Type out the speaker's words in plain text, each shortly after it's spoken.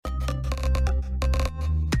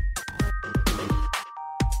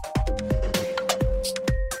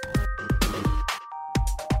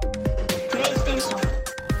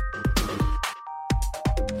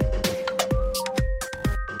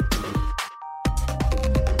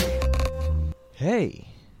Hey,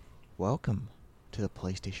 welcome to the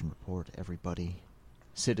PlayStation Report, everybody.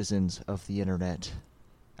 Citizens of the internet.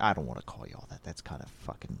 I don't want to call y'all that. That's kind of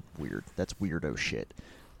fucking weird. That's weirdo shit.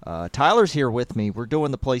 Tyler's here with me. We're doing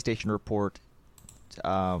the PlayStation Report.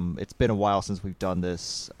 It's been a while since we've done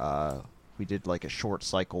this. We did like a short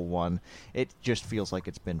cycle one. It just feels like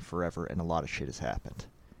it's been forever, and a lot of shit has happened.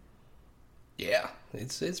 Yeah,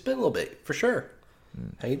 it's been a little bit, for sure.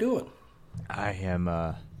 How you doing? I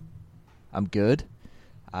am, I'm good.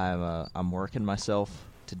 I'm working myself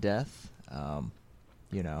to death.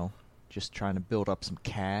 Just trying to build up some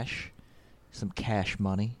cash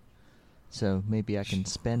money. So maybe I can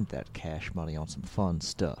spend that cash money on some fun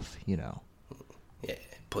stuff, Yeah,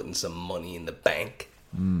 putting some money in the bank,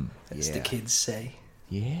 as the kids say.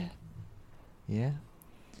 Yeah.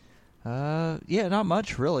 Not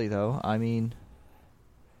much really, though. I mean,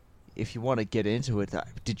 if you want to get into it,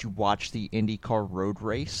 did you watch the IndyCar road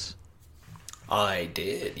race? I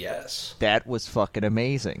did, yes. That was fucking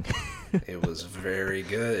amazing. It was very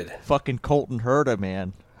good. Fucking Colton Herta,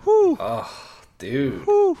 man. Whew. Oh, dude.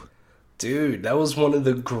 Whew. Dude, that was one of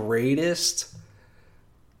the greatest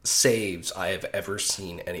saves I have ever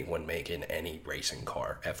seen anyone make in any racing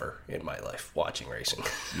car ever in my life, watching racing.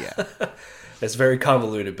 Yeah. It's very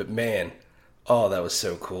convoluted, but man, oh, that was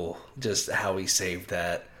so cool. Just how he saved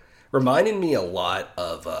that. Reminded me a lot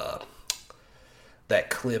of that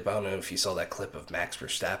clip. I don't know if you saw that clip of Max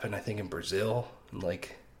Verstappen, I think in Brazil, in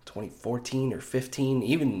like 2014 or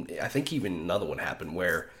 15. I think even another one happened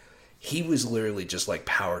where he was literally just like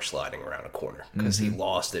power sliding around a corner because he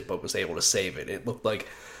lost it but was able to save it. It looked like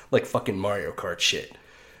fucking Mario Kart shit.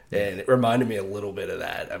 And it reminded me a little bit of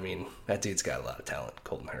that. I mean, that dude's got a lot of talent,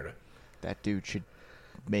 Colton Herta. That dude should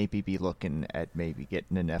maybe be looking at maybe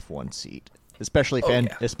getting an F1 seat. Especially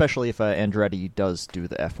if Andretti does do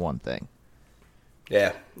the F1 thing.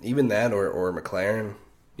 Yeah, even that or McLaren,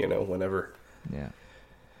 whenever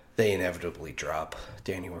they inevitably drop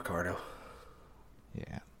Daniel Ricciardo.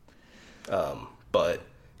 Yeah. But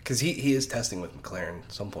because he is testing with McLaren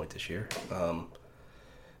at some point this year.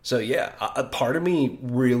 So yeah, a part of me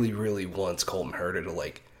really, really wants Colton Herta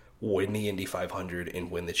to win the Indy 500 and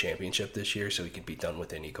win the championship this year, so he can be done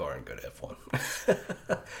with IndyCar and go to F1.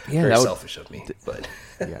 Yeah, very selfish of me, but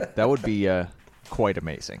yeah, that would be quite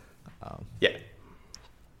amazing.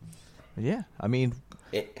 Yeah, I mean,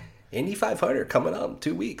 Indy 500 coming up in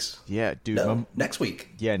 2 weeks. Yeah, dude. No, next week.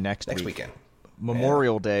 Yeah, next weekend.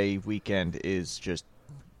 Memorial Day weekend is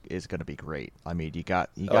going to be great. I mean, you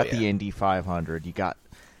got the Indy 500. You got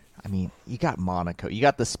Monaco. You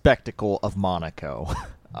got the spectacle of Monaco.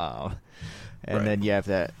 And then you have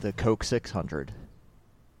the Coke 600.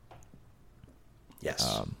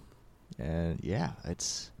 Yes. And yeah,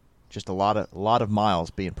 it's just a lot of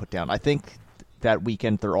miles being put down. I think that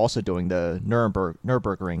weekend they're also doing the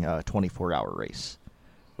Nürburgring 24-hour race.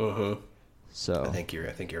 So I think you're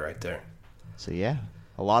right there. So yeah,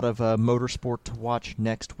 a lot of motorsport to watch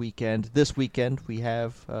next weekend. This weekend we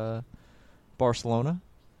have Barcelona.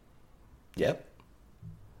 Yep.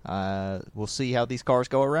 We'll see how these cars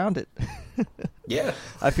go around it. Yeah.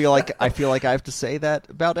 I feel like I have to say that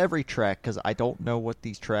about every track because I don't know what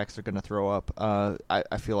these tracks are going to throw up.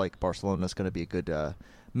 I feel like Barcelona is going to be a good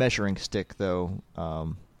measuring stick, though.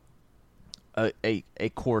 A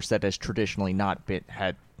course that has traditionally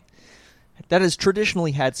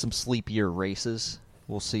had some sleepier races.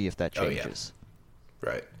 We'll see if that changes.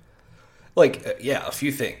 Oh, yeah. Right. A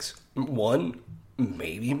few things. One,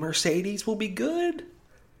 maybe Mercedes will be good.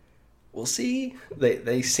 We'll see.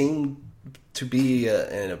 They seem to be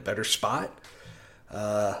in a better spot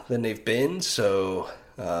than they've been, so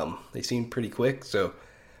they seem pretty quick. So,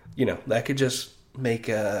 that could just make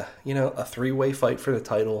a three-way fight for the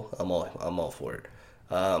title. I'm all for it.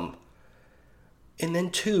 And then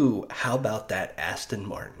two, how about that Aston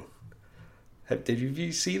Martin? Did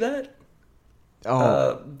you see that?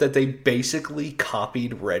 Oh, that they basically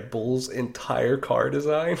copied Red Bull's entire car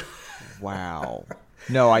design. Wow.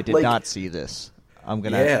 No, I did not see this. I'm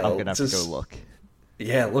gonna have to go look.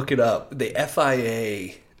 Yeah, look it up. The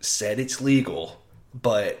FIA said it's legal,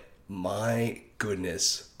 but my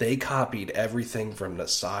goodness, they copied everything from the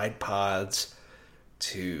side pods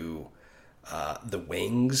to the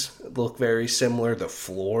wings look very similar. The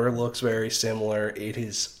floor looks very similar. It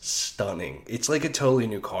is stunning. It's like a totally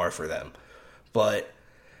new car for them. But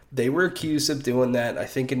they were accused of doing that, I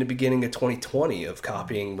think, in the beginning of 2020, of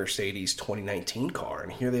copying Mercedes' 2019 car.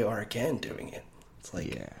 And here they are again doing it. It's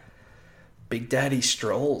like Big Daddy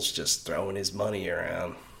Stroll's just throwing his money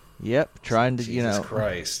around. Yep, trying to, Jesus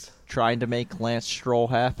Christ. Trying to make Lance Stroll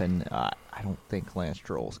happen. I don't think Lance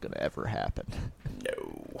Stroll's going to ever happen.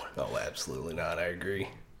 No. Oh, absolutely not. I agree.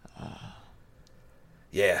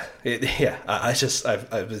 I've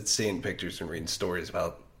been seeing pictures and reading stories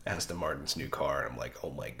about Aston Martin's new car, and I'm like,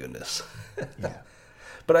 oh my goodness. Yeah.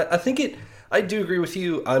 But I do agree with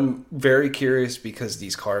you. I'm very curious because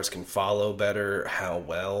these cars can follow better how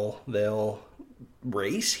well they'll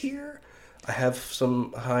race here. I have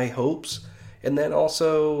some high hopes. And then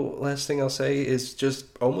also, last thing I'll say is just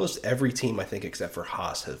almost every team, I think, except for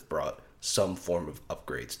Haas, have brought some form of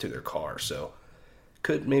upgrades to their car. So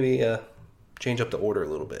could maybe change up the order a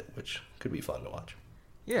little bit, which could be fun to watch.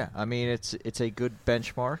 Yeah, I mean, it's a good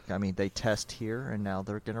benchmark. I mean, they test here, and now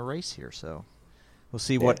they're going to race here. So we'll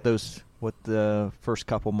see what the first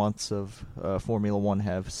couple months of Formula One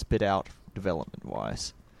have spit out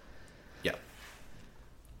development-wise. Yeah.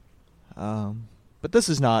 But this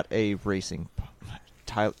is not a racing.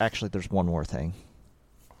 Actually, there's one more thing.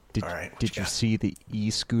 Did you see the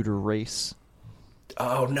e-scooter race?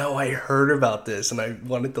 Oh no, I heard about this and I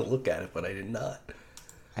wanted to look at it, but I did not.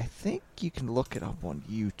 I think you can look it up on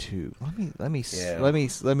YouTube. Let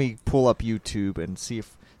me pull up YouTube and see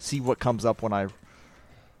what comes up when I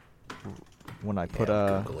put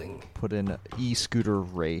in e-scooter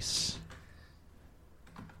race.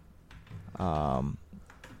 I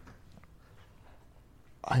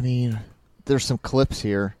mean, there's some clips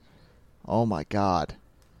here. Oh my god.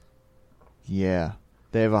 Yeah.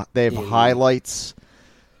 They have highlights.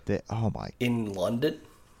 In London?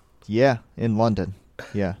 Yeah, in London.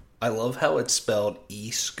 Yeah. I love how it's spelled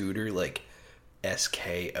e-scooter like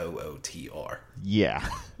SKOOTR. Yeah.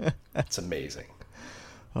 That's amazing.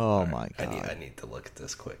 Oh my god. I need to look at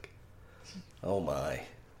this quick. Oh my.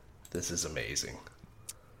 This is amazing.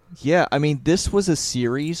 Yeah, I mean, this was a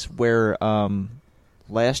series where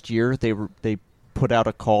last year they put out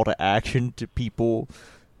a call to action to people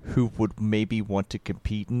who would maybe want to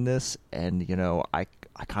compete in this, and I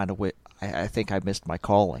think I missed my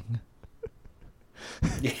calling.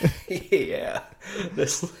 Yeah,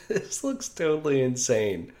 this looks totally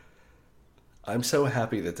insane. I'm so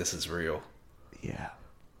happy that this is real. Yeah.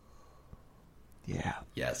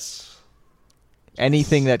 Yes.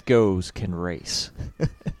 Anything that goes can race.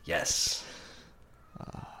 Yes.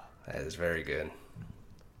 That is very good.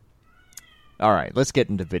 All right, let's get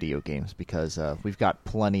into video games because we've got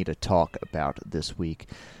plenty to talk about this week.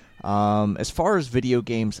 As far as video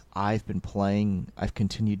games I've been playing, I've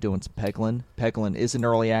continued doing some Peglin. Peglin is in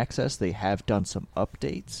early access. They have done some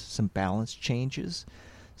updates, some balance changes.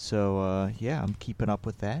 So, I'm keeping up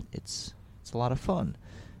with that. It's a lot of fun.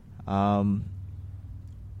 I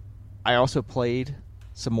also played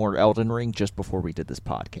some more Elden Ring just before we did this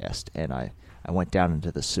podcast, and I went down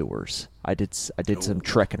into the sewers. I did some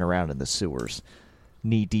trekking around in the sewers,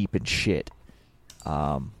 knee deep in shit.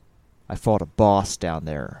 I fought a boss down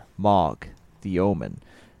there, Mog, the Omen,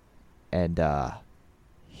 and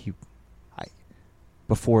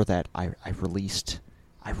before that I released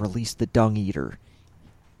the Dung Eater.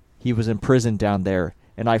 He was imprisoned down there,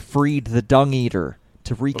 and I freed the Dung Eater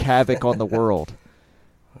to wreak havoc on the world.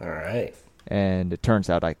 All right. And it turns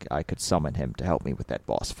out I could summon him to help me with that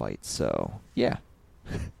boss fight. So, yeah.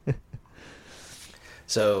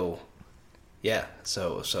 So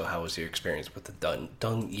how was your experience with the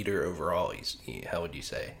Dung Eater overall? How would you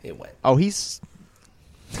say it went? Oh, he's...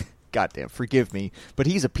 Goddamn, forgive me, but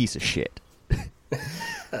he's a piece of shit.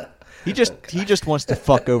 He just wants to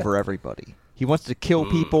fuck over everybody. He wants to kill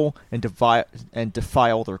people and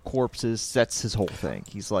defile their corpses. That's his whole thing.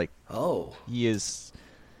 He's like... Oh. He is...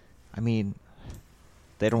 I mean,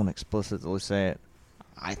 they don't explicitly say it.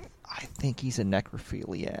 I think he's a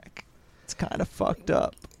necrophiliac. It's kind of fucked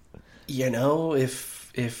up.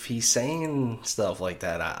 If he's saying stuff like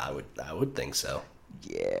that, I would think so.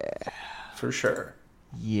 Yeah, for sure.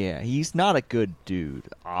 Yeah, he's not a good dude,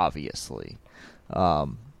 obviously. But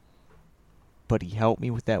he helped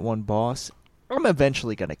me with that one boss. I'm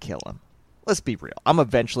eventually gonna kill him. Let's be real. I'm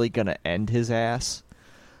eventually gonna end his ass.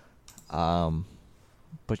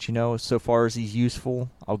 But so far as he's useful,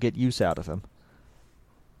 I'll get use out of him.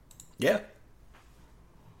 Yeah.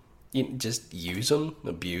 You just use him,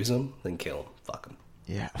 abuse him, then kill him. Fuck him.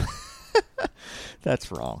 Yeah.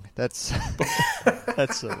 That's wrong. That's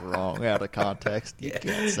wrong out of context. You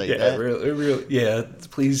can't say that. Really, yeah,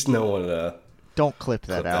 please no one don't clip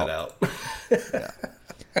that out. Yeah.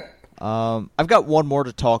 I've got one more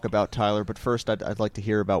to talk about, Tyler, but first I'd like to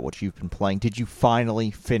hear about what you've been playing. Did you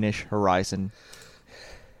finally finish Horizon?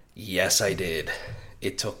 Yes, I did.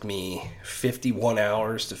 It took me 51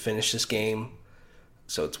 hours to finish this game,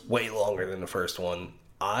 so it's way longer than the first one.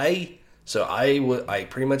 I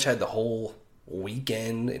pretty much had the whole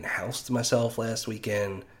weekend in house to myself last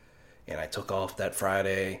weekend, and I took off that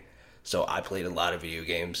Friday, so I played a lot of video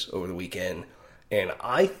games over the weekend. And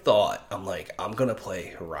I thought, I'm like, I'm going to play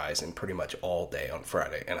Horizon pretty much all day on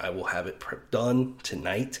Friday, and I will have it done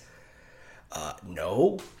tonight.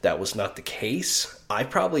 No, that was not the case. I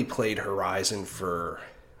probably played Horizon for,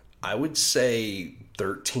 I would say,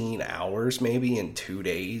 13 hours maybe in 2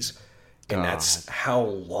 days. And that's how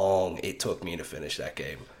long it took me to finish that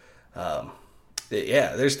game.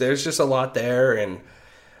 Yeah, there's just a lot there. And,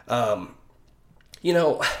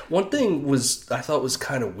 one thing I thought was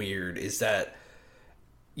kind of weird is that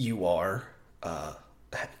you are,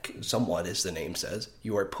 somewhat as the name says,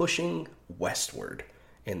 you are pushing westward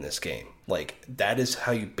in this game. Like, that is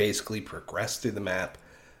how you basically progress through the map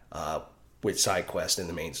with side quests in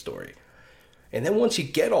the main story. And then once you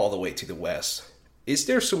get all the way to the west, is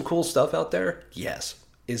there some cool stuff out there? Yes.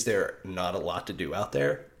 Is there not a lot to do out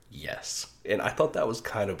there? Yes. And I thought that was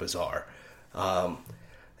kind of bizarre.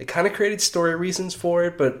 They kind of created story reasons for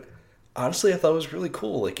it, but honestly, I thought it was really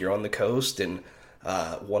cool. Like, you're on the coast, and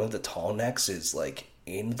one of the tall necks is like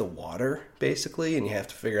in the water basically, and you have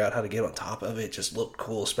to figure out how to get on top of it. It just looked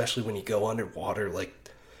cool, especially when you go underwater. Like,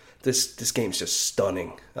 this game's just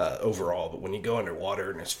stunning overall, but when you go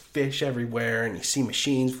underwater and there's fish everywhere and you see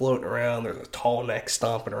machines floating around, there's a tall neck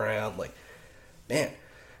stomping around, like, man,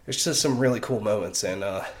 there's just some really cool moments. And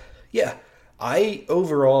yeah, I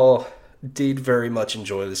overall did very much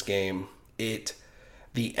enjoy this game.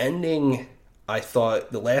 The ending, I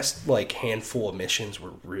thought the last like handful of missions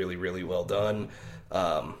were really, really well done.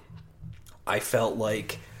 I felt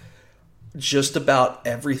like just about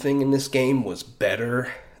everything in this game was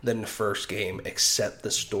better than the first game except the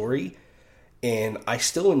story. And I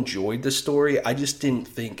still enjoyed the story. I just didn't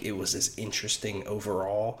think it was as interesting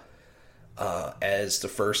overall as the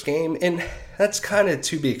first game. And that's kind of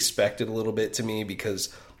to be expected a little bit to me,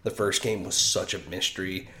 because the first game was such a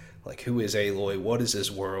mystery. Like, who is Aloy? What is this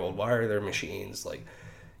world? Why are there machines? Like,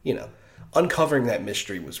 uncovering that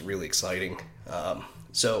mystery was really exciting.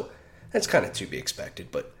 So that's kind of to be expected.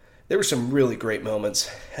 But there were some really great moments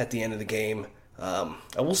at the end of the game. I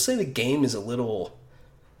will say the game is a little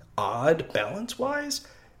odd balance-wise.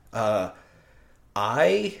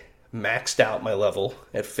 I maxed out my level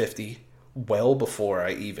at 50 well before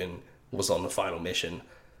I even was on the final mission.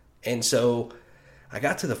 And so I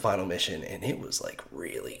got to the final mission, and it was like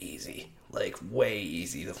really easy, like way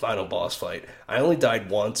easy. The final boss fight, I only died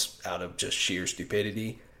once out of just sheer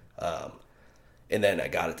stupidity. And then I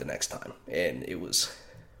got it the next time, and it was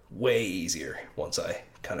way easier once I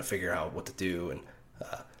kind of figure out what to do. And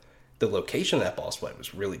the location of that boss fight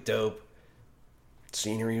was really dope.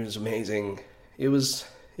 Scenery was amazing. It was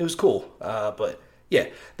cool. But yeah,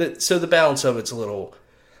 so the balance of it's a little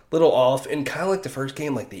off, and kind of like the first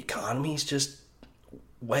game, like the economy's just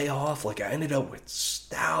way off. Like, I ended up with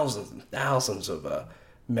thousands and thousands of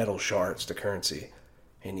metal shards to currency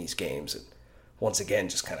in these games, and once again,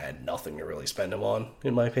 just kind of had nothing to really spend them on,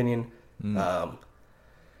 in my opinion.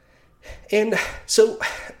 And so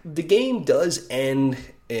the game does end,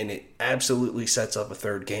 and it absolutely sets up a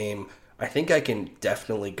third game. I think I can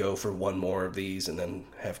definitely go for one more of these and then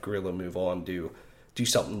have Gorilla move on, do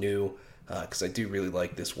something new, because I do really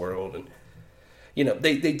like this world. And,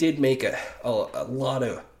 they did make a lot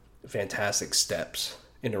of fantastic steps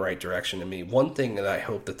in the right direction to me. One thing that I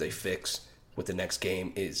hope that they fix with the next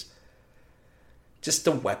game is just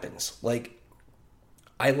the weapons. Like,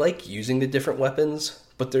 I like using the different weapons,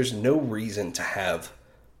 but there's no reason to have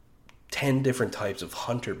 10 different types of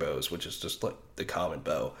hunter bows, which is just like the common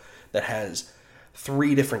bow, that has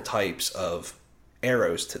 3 different types of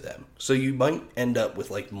arrows to them. So you might end up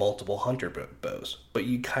with like multiple hunter bows, but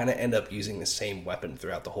you kind of end up using the same weapon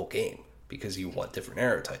throughout the whole game because you want different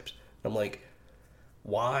arrow types. I'm like,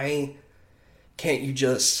 why can't you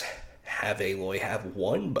just have Aloy have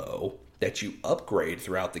one bow that you upgrade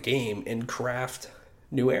throughout the game and craft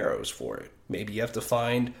new arrows for it? Maybe you have to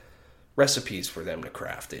find recipes for them to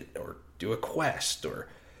craft it, or do a quest, or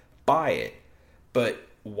buy it. But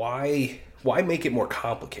why make it more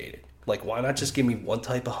complicated? Like, why not just give me one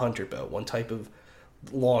type of hunter bow, one type of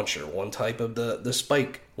launcher, one type of the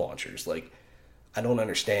spike launchers? Like, I don't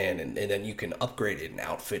understand. And then you can upgrade it and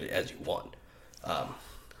outfit it as you want.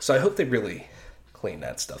 So I hope they really clean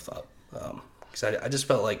that stuff up. Because I just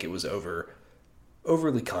felt like it was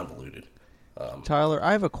overly convoluted. Tyler,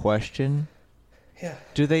 I have a question. Yeah.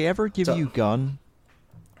 Do they ever give you gun?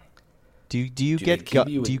 Do you get gun?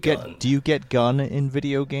 Do you get gun in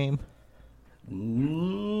video game?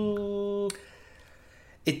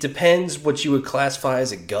 It depends what you would classify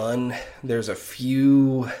as a gun. There's a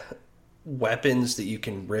few weapons that you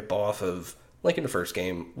can rip off of, like in the first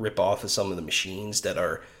game, rip off of some of the machines that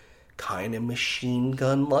are kind of machine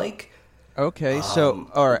gun-like. Okay, so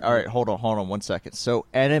all right, hold on 1 second. So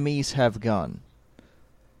enemies have gun.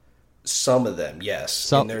 Some of them,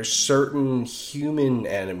 yes. And there's certain human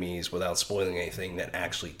enemies, without spoiling anything, that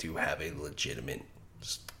actually do have a legitimate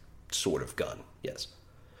sort of gun. Yes.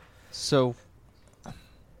 So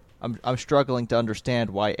I'm struggling to understand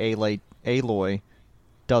why Aloy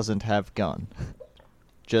doesn't have gun.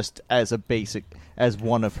 Just as as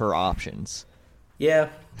one of her options. Yeah,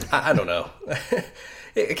 I don't know.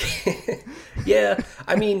 Yeah,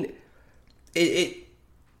 I mean,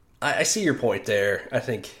 I see your point there. I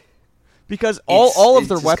think because all of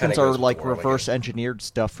their just weapons kinda are goes like with the world, I reverse guess. engineered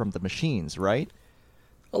stuff from the machines, right?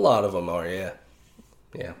 A lot of them are, yeah.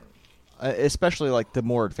 Yeah. Especially like the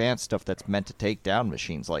more advanced stuff that's meant to take down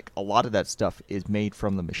machines. Like a lot of that stuff is made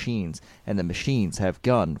from the machines, and the machines have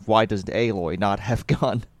gun. Why does Aloy not have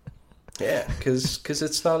gun? Yeah, because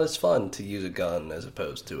it's not as fun to use a gun as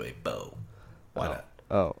opposed to a bow. Why not?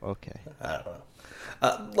 Oh, okay. I don't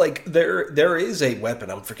know. Like there is a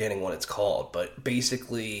weapon. I'm forgetting what it's called, but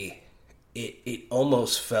basically, it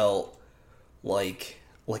almost felt like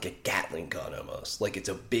a Gatling gun almost. Like it's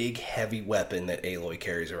a big, heavy weapon that Aloy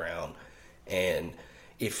carries around, and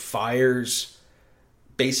it fires.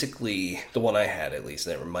 Basically, the one I had, at least,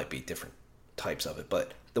 there might be different types of it,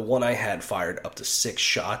 but the one I had fired up to 6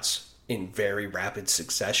 shots in very rapid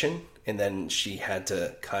succession, and then she had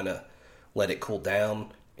to kind of let it cool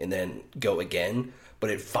down and then go again. But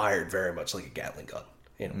it fired very much like a Gatling gun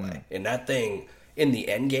in a way. And that thing, in the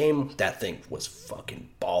end game, that thing was fucking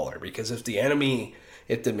baller, because if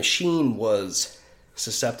the machine was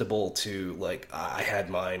susceptible to, like, I had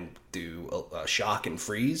mine do a shock and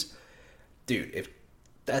freeze, dude, if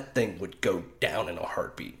that thing would go down in a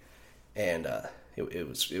heartbeat. And it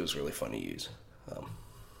was really fun to use.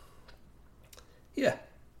 Yeah,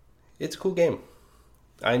 it's a cool game.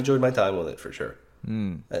 I enjoyed my time with it for sure.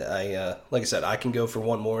 I like I said, I can go for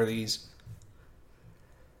one more of these.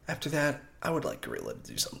 After that, I would like Gorilla to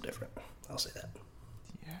do something different. I'll say that.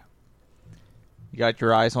 Yeah. You got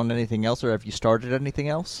your eyes on anything else, or have you started anything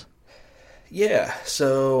else? Yeah,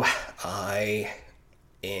 so I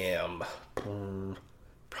am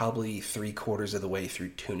probably 3/4 of the way through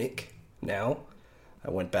Tunic now.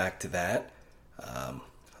 I went back to that.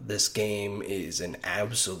 This game is an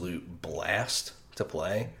absolute blast to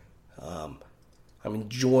play. I'm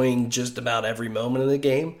enjoying just about every moment of the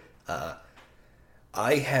game.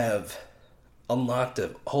 I have unlocked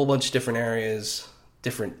a whole bunch of different areas,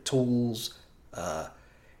 different tools,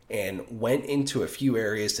 and went into a few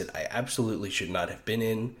areas that I absolutely should not have been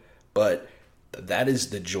in, but that is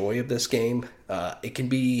the joy of this game. It can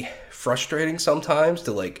be frustrating sometimes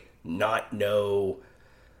to like not know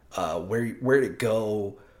where to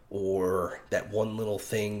go, or that one little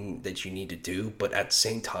thing that you need to do, but at the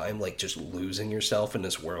same time, like, just losing yourself in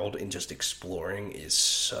this world and just exploring is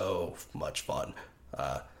so much fun.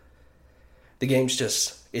 The game's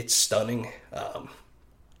it's stunning.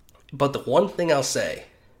 But the one thing I'll say,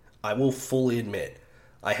 I will fully admit,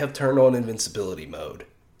 I have turned on invincibility mode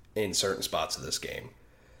in certain spots of this game.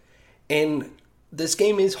 And this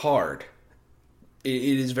game is hard. It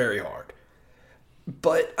is very hard.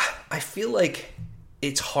 But I feel like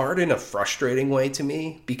it's hard in a frustrating way to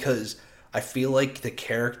me, because I feel like the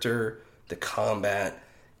character, the combat,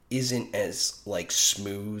 isn't as like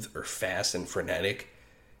smooth or fast and frenetic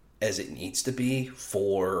as it needs to be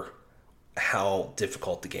for how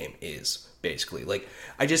difficult the game is, basically. Like,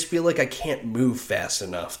 I just feel like I can't move fast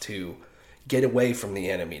enough to get away from the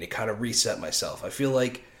enemy, to kind of reset myself. I feel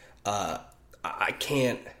like I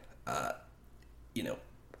can't,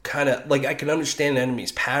 kind of, like, I can understand the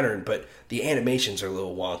enemy's pattern, but the animations are a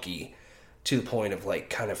little wonky to the point of, like,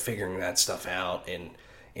 kind of figuring that stuff out and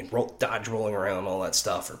dodge rolling around, all that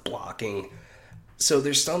stuff, or blocking. So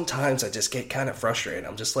there's sometimes I just get kind of frustrated.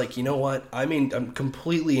 I'm just like, you know what? I mean, I'm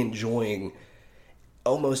completely enjoying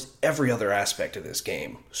almost every other aspect of this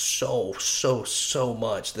game so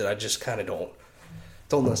much that I just kind of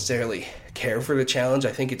don't necessarily care for the challenge.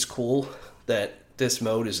 I think it's cool that this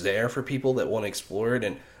mode is there for people that want to explore it,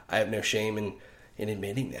 and I have no shame in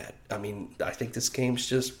admitting that. I mean, I think this game's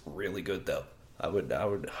just really good, though. I would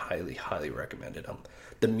highly recommend it.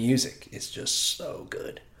 The music is just so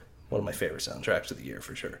good. One of my favorite soundtracks of the year,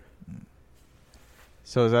 for sure.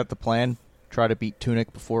 So is that the plan? Try to beat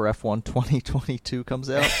Tunic before F1 2022 comes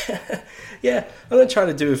out? Yeah, I'm going to try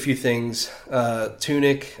to do a few things.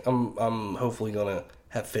 Tunic, I'm hopefully going to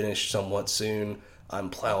have finished somewhat soon. I'm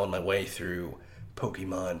plowing my way through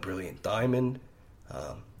Pokemon Brilliant Diamond.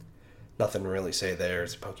 Nothing to really say there.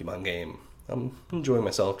 It's a Pokemon game. I'm enjoying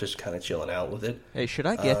myself, just kind of chilling out with it. Hey, should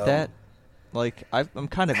I get that? Like, I'm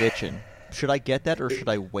kind of itching. Should I get that or should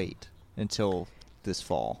I wait until this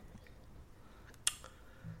fall?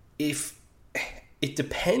 If it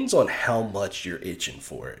depends on how much you're itching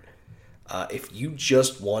for it. If you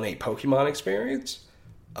just want a Pokemon experience,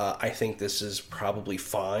 I think this is probably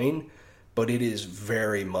fine, but it is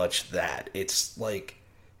very much that. It's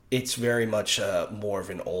very much more of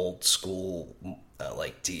an old school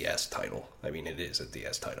like DS title. I mean, it is a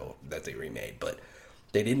DS title that they remade, but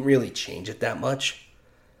they didn't really change it that much.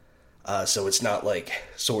 So it's not like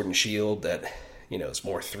Sword and Shield that, it's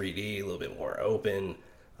more 3D, a little bit more open,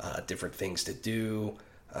 different things to do.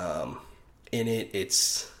 In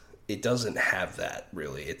it doesn't have that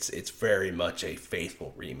really. It's very much a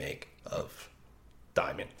faithful remake of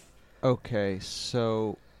Diamond. Okay,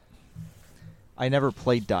 so I never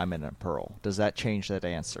played Diamond and Pearl. Does that change that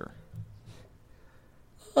answer?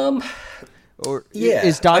 Or Yeah,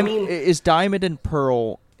 is Diamond and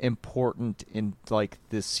Pearl important in like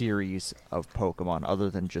this series of Pokemon other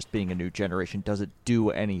than just being a new generation? Does it do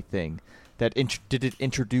anything that did it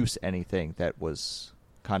introduce anything that was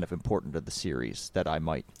kind of important to the series that I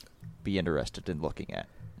might be interested in looking at?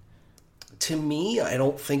 To me, I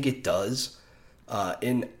don't think it does.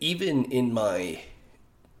 Even in my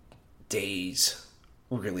days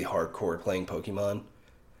really hardcore playing Pokemon,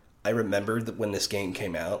 I remember that when this game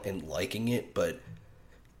came out and liking it, but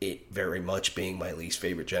it very much being my least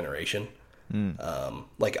favorite generation.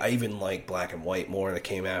 Like, I even like Black and White more that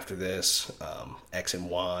came after this, X and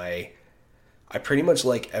Y. I pretty much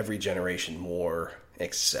like every generation more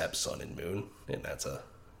except Sun and Moon, and that's a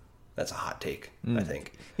hot take, I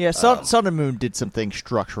think. Yeah, Sun and Moon did some things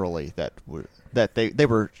structurally that they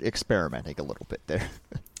were experimenting a little bit there.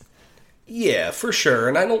 Yeah, for sure,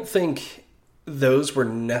 and I don't think those were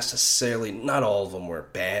necessarily, not all of them were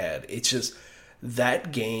bad. It's just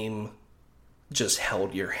that game just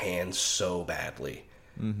held your hand so badly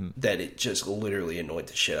that it just literally annoyed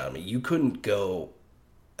the shit out of me. You couldn't go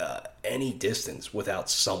any distance without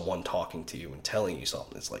someone talking to you and telling you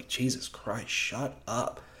something. It's like, Jesus Christ, shut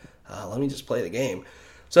up. Let me just play the game.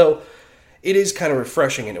 So it is kind of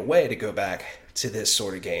refreshing in a way to go back to this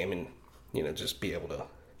sort of game and, just be able to,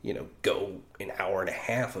 go an hour and a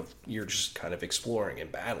half of you're just kind of exploring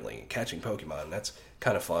and battling and catching Pokemon. That's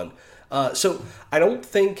kind of fun. So I don't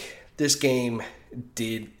think this game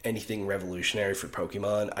did anything revolutionary for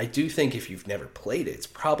Pokemon. I do think if you've never played it, it's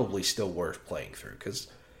probably still worth playing through because,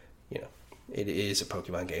 it is a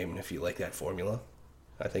Pokemon game, and if you like that formula,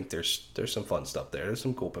 I think there's some fun stuff there. There's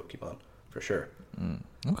some cool Pokemon, for sure.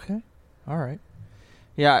 Okay. All right.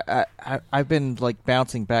 Yeah, I've been, like,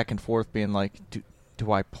 bouncing back and forth being like,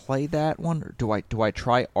 do I play that one, or do I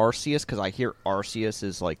try Arceus? Because I hear Arceus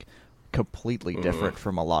is, like, completely different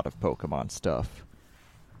from a lot of Pokemon stuff.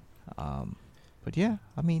 But yeah,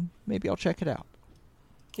 I mean, maybe I'll check it out.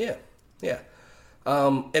 Yeah.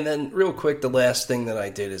 And then real quick, the last thing that I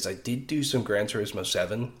did is I did do some Gran Turismo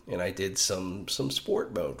 7, and I did some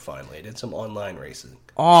sport mode finally. I did some online racing.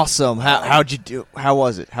 Awesome. How'd you do? How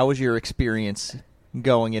was it? How was your experience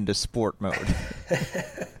going into sport mode?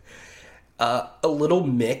 A little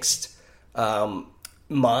mixed.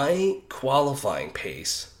 My qualifying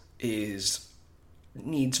pace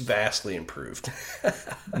needs vastly improved.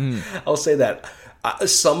 I'll say that.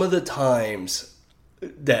 Some of the times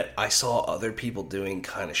that I saw other people doing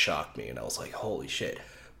kind of shocked me, and I was like, holy shit.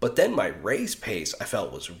 But then my race pace I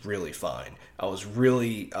felt was really fine. I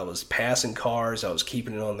was passing cars, I was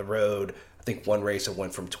keeping it on the road. I think one race I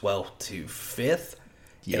went from 12th to 5th.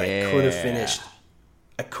 Yeah. And I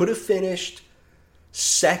could have finished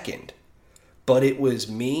second, but it was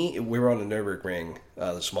me. We were on the Nürburgring,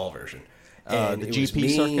 the small version. And the it GP was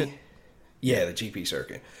me, circuit? Yeah, the GP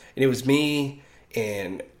circuit. And it was me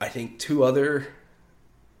and I think three other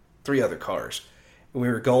cars. And we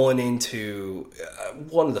were going into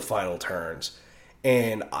one of the final turns,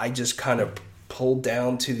 and I just kind of pulled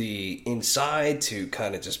down to the inside to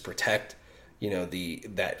kind of just protect,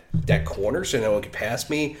 that corner so no one could pass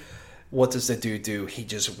me. What does the dude do? He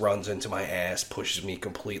just runs into my ass, pushes me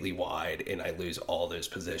completely wide, and I lose all those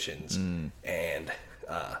positions. And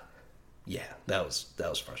yeah, that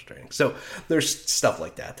was frustrating. So there's stuff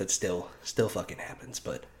like that still fucking happens.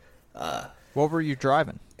 But What were you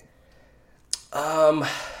driving?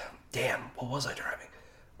 Damn, what was I driving?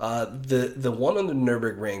 The one on the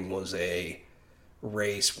Nürburgring was a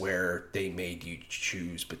race where they made you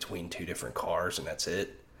choose between two different cars, and that's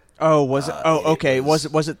it. Oh, was it? Okay. Was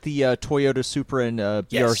it the Toyota Supra and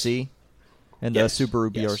BRC? Yes. And Yes. the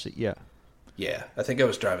Subaru Yes. BRC? Yeah. Yeah, I think I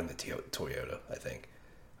was driving the Toyota, I think.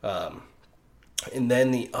 And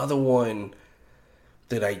then the other one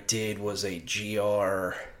that I did was a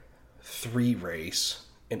GR 3 race,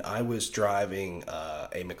 and I was driving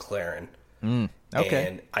a McLaren. Okay.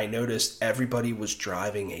 And I noticed everybody was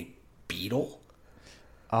driving a Beetle.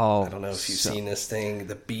 Oh, I don't know if you've seen this thing,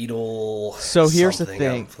 the Beetle. So here's the something,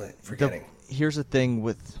 thing. I'm forgetting. Here's the thing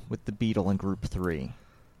with the Beetle in Group 3.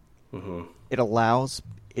 Mm-hmm.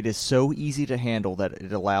 It is so easy to handle that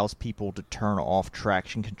it allows people to turn off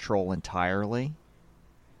traction control entirely,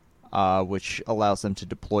 which allows them to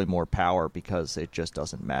deploy more power because it just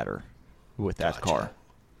doesn't matter with that car.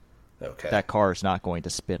 Okay. That car is not going to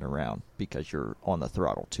spin around because you're on the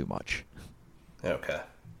throttle too much. Okay.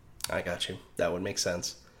 I got you. That would make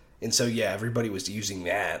sense. And so, yeah, everybody was using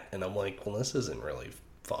that, and I'm like, well, this isn't really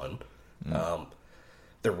fun.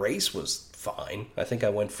 The race was fine. I think I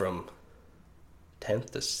went from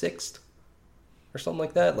 10th to 6th or something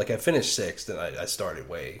like that. Like, I finished 6th, and I started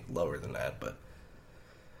way lower than that, but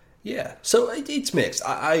yeah. So, it's mixed.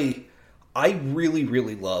 I really,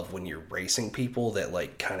 really love when you're racing people that,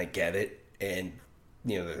 like, kind of get it, and,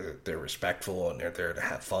 you know, they're respectful, and they're there to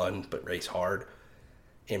have fun, but race hard.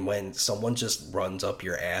 And when someone just runs up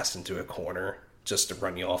your ass into a corner just to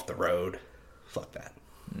run you off the road, fuck that.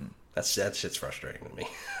 That shit's frustrating to me.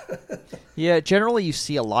 Yeah, generally you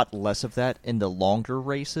see a lot less of that in the longer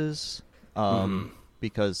races,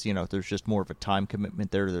 because, you know, there's just more of a time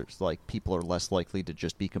commitment there. There's, like, people are less likely to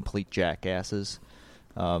just be complete jackasses,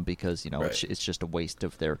 because, you know, Right. it's just a waste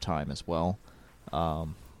of their time as well.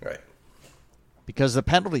 Right. Because the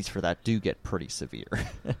penalties for that do get pretty severe.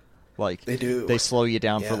 Like, They do. They slow you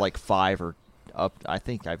down for Yeah. like 5 or up. I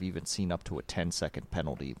think I've even seen up to a 10-second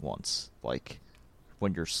penalty once. Like,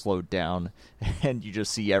 when you're slowed down and you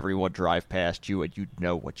just see everyone drive past you and you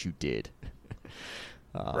know what you did.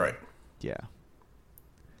 Right. Yeah.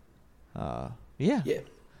 Yeah.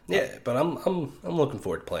 Yeah, but I'm looking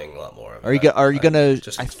forward to playing a lot more of it. Are you gonna?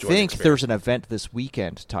 Just I enjoy the think experience. there's an event this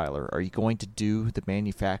weekend, Tyler. Are you going to do the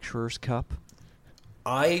Manufacturers Cup?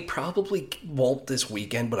 I probably won't this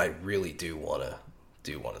weekend, but I really do want to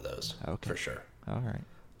do one of those. Okay. For sure. All right.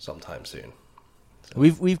 Sometime soon. So.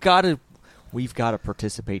 We've got to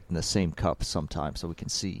participate in the same cup sometime so we can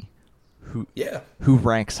see who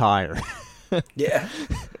ranks higher. Yeah.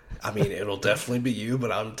 I mean, it'll definitely be you,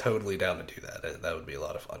 but I'm totally down to do that. That would be a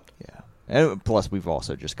lot of fun. Yeah. And plus, we've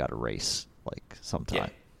also just got to race like sometime.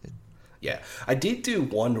 Yeah, I did do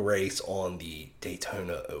one race on the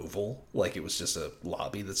Daytona Oval. Like, it was just a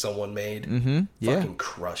lobby that someone made. Mm-hmm. Yeah. Fucking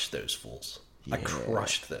crushed those fools. Yeah. I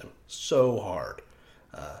crushed them so hard.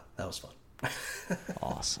 That was fun.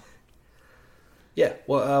 Awesome. Yeah.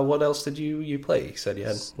 Well, what else did you play? You said you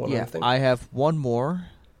had one other thing? I have one more.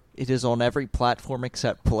 It is on every platform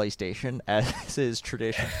except PlayStation, as is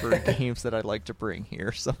tradition for games that I like to bring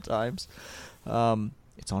here sometimes.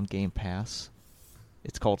 It's on Game Pass.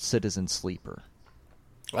 It's called Citizen Sleeper.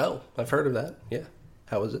 Oh, I've heard of that. Yeah.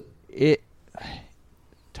 How is it?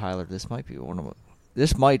 Tyler, this might be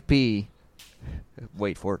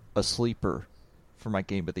wait for it, a sleeper for my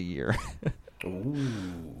game of the year.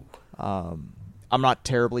 Ooh. I'm not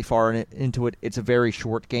terribly far into it. It's a very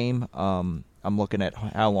short game. I'm looking at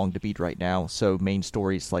how long to beat right now. So main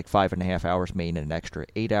story is like 5.5 hours, main and an extra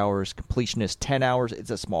 8 hours. Completion is 10 hours. It's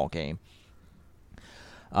a small game.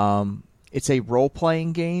 It's a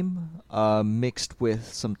role-playing game mixed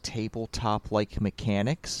with some tabletop-like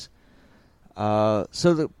mechanics. So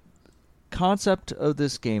the concept of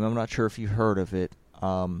this game, I'm not sure if you've heard of it,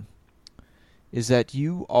 is that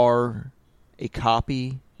you are a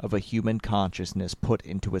copy of a human consciousness put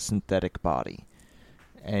into a synthetic body.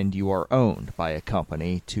 And you are owned by a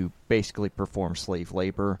company to basically perform slave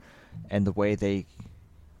labor. And the way they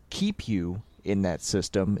keep you in that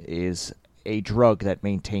system is a drug that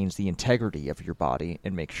maintains the integrity of your body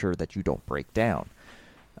and makes sure that you don't break down.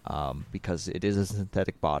 Because it is a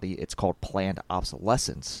synthetic body, it's called planned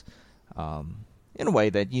obsolescence. In a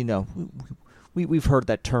way that, you know, we've heard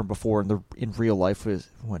that term before in real life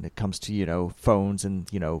when it comes to, you know, phones and,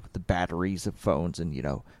 you know, the batteries of phones. And, you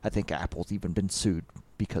know, I think Apple's even been sued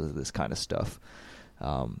because of this kind of stuff.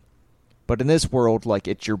 But in this world, like,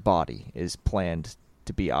 it's your body is planned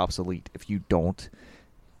to be obsolete if you don't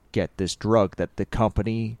get this drug that the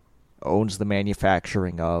company owns the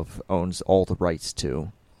manufacturing of, owns all the rights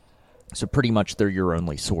to. So pretty much they're your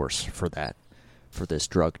only source for this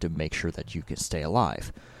drug to make sure that you can stay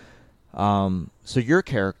alive. So your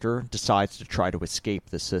character decides to try to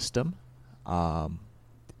escape the system,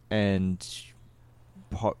 and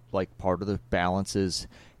part of the balance is,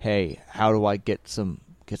 hey, how do I get some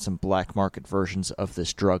black market versions of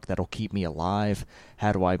this drug that'll keep me alive?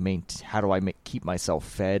 How do I keep myself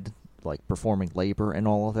fed, like performing labor and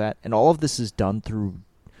all of that? And all of this is done through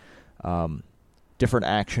different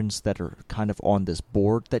actions that are kind of on this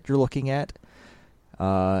board that you're looking at,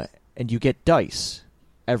 and you get dice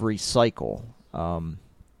every cycle.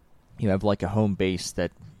 You have like a home base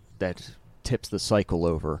that tips the cycle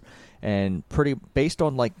over, and pretty based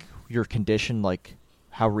on like your condition, like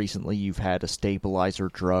how recently you've had a stabilizer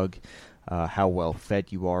drug, how well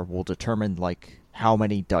fed you are, will determine like how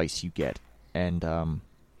many dice you get. And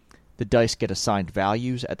the dice get assigned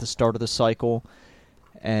values at the start of the cycle,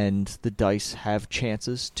 and the dice have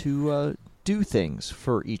chances to do things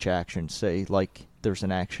for each action. Say like there's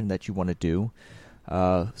an action that you want to do,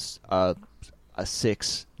 a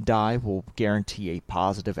 6 die will guarantee a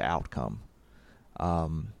positive outcome.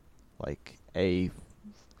 Like a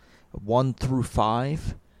 1 through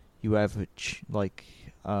 5, you have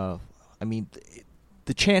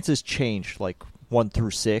the chances change like 1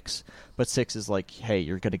 through 6, but 6 is like, hey,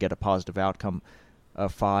 you're going to get a positive outcome.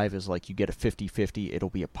 5 is like you get a 50-50, it'll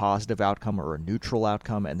be a positive outcome or a neutral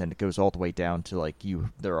outcome, and then it goes all the way down to like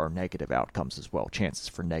there are negative outcomes as well, chances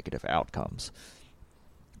for negative outcomes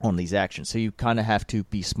on these actions. So you kind of have to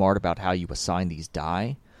be smart about how you assign these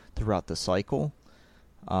die throughout the cycle,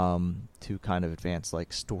 to kind of advance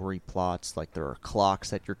like story plots. Like there are clocks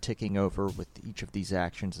that you're ticking over with each of these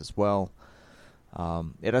actions as well.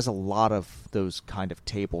 It has a lot of those kind of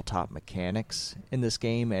tabletop mechanics in this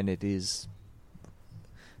game, and it is,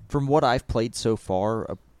 from what I've played so far,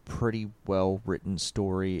 a pretty well written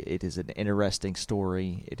story. It is an interesting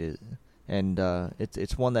story. It is, and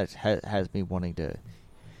it's one that has me wanting to,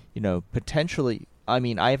 potentially. I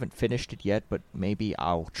mean, I haven't finished it yet, but maybe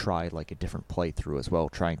I'll try like a different playthrough as well,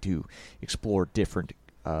 trying to explore different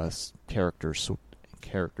characters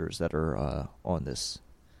that are on this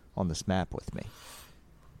map with me.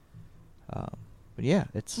 But yeah,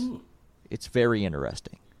 it's very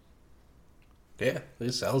interesting. Yeah,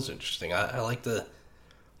 it sounds interesting. I like the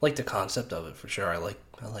concept of it for sure. I like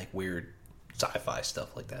weird sci-fi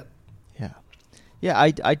stuff like that. Yeah.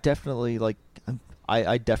 I definitely like.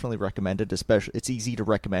 I definitely recommend it. Especially, it's easy to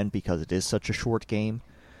recommend because it is such a short game.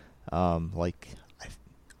 I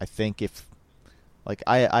think if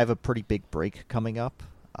I have a pretty big break coming up,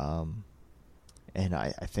 and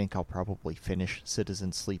I think I'll probably finish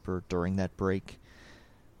Citizen Sleeper during that break.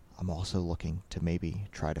 I'm also looking to maybe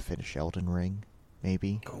try to finish Elden Ring.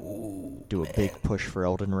 Maybe do a big push for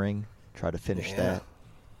Elden Ring. Try to finish that.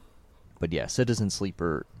 But yeah, Citizen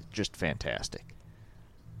Sleeper, just fantastic.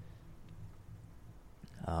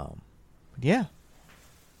 Yeah,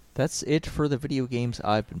 that's it for the video games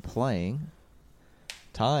I've been playing.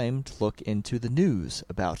 Time to look into the news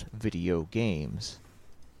about video games.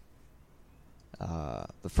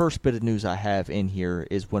 The first bit of news I have in here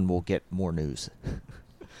is when we'll get more news.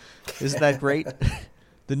 Isn't that great?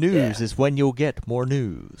 The news is when you'll get more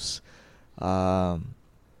news. There's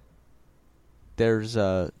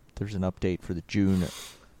an update for the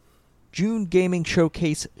June Gaming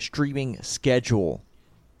Showcase streaming schedule.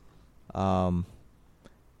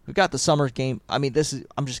 We've got the Summer Game. I mean,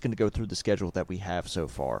 I'm just going to go through the schedule that we have so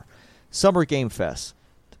far. Summer Game Fest,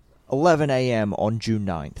 11 a.m. on June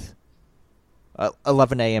 9th.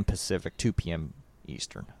 11 a.m. Pacific, 2 p.m.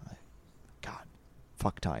 Eastern. God,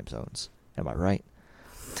 fuck time zones. Am I right?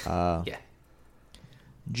 Yeah.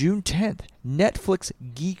 June 10th, Netflix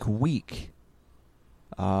Geek Week.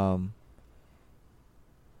 I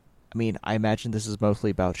mean, I imagine this is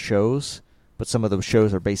mostly about shows, but some of those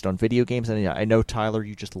shows are based on video games. And I know, Tyler,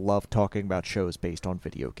 you just love talking about shows based on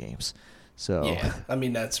video games. So yeah, I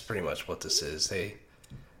mean, that's pretty much what this is. They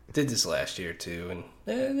did this last year, too, and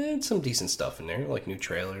they had some decent stuff in there, like new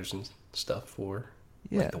trailers and stuff for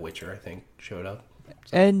like The Witcher, I think, showed up.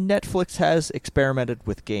 So. And Netflix has experimented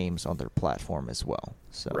with games on their platform as well.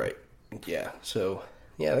 So right, yeah. So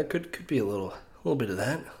yeah, there could be a little bit of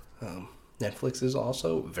that. Netflix is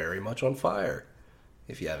also very much on fire,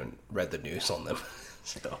 if you haven't read the news on them.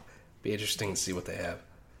 So be interesting to see what they have.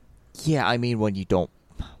 Yeah, I mean, when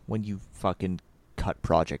you fucking cut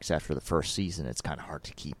projects after the first season, it's kind of hard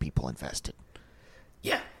to keep people invested.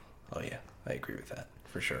 Yeah. Oh yeah, I agree with that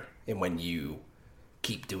for sure. And when you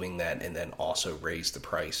keep doing that and then also raise the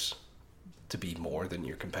price to be more than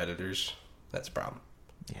your competitors, that's a problem.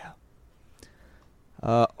 Yeah.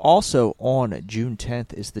 Also on June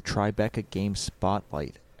 10th is the Tribeca Game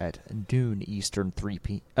Spotlight at noon Eastern,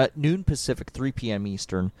 noon Pacific, 3 p.m.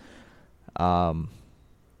 Eastern.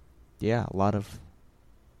 Yeah, a lot of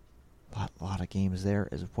games there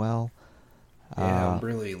as well. Yeah, I'm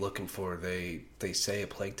really looking forward. They say A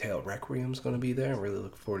Plague Tale Requiem's going to be there. I'm really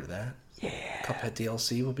looking forward to that. Yeah. Cuphead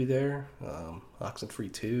DLC will be there.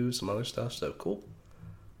 Oxenfree 2, some other stuff. So cool.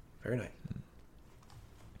 Very nice.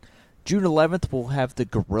 June 11th, we'll have the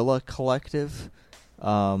Guerrilla Collective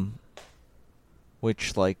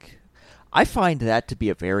which, like, I find that to be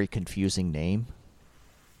a very confusing name.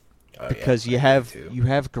 Because you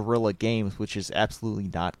have Guerrilla Games, which is absolutely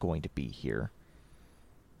not going to be here.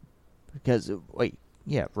 Because wait,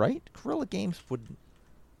 yeah, right? Guerrilla Games would.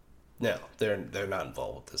 No, they're not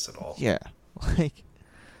involved with this at all. Yeah, like,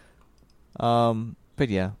 but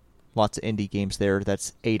yeah, lots of indie games there.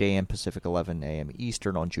 That's 8 a.m. Pacific, 11 a.m.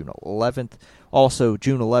 Eastern on June 11th. Also,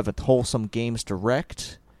 June 11th, Wholesome Games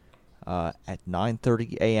Direct at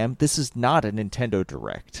 9:30 a.m. This is not a Nintendo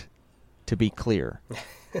Direct, to be clear.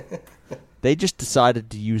 They just decided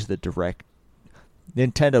to use the Direct.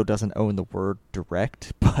 Nintendo doesn't own the word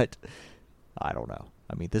Direct, but I don't know.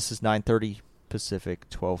 I mean, this is 9:30 Pacific,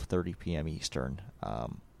 12:30 p.m. Eastern.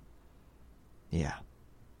 Yeah.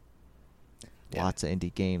 Lots of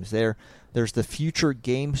indie games there. There's the Future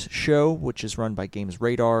Games Show, which is run by Games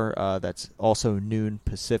Radar. That's also noon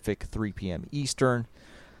Pacific, 3 p.m. Eastern.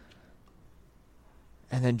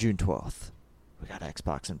 And then June 12th, we got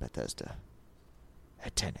Xbox and Bethesda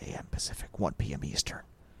at 10 a.m. Pacific, 1 p.m. Eastern.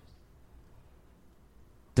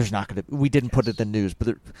 There's not going to... We didn't put it in the news,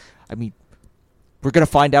 but I mean, we're going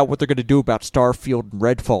to find out what they're going to do about Starfield and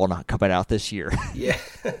Redfall not coming out this year. Yeah.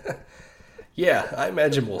 Yeah, I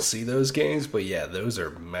imagine we'll see those games, but yeah, those are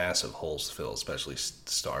massive holes to fill, especially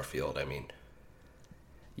Starfield. I mean,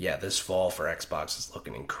 yeah, this fall for Xbox is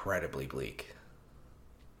looking incredibly bleak.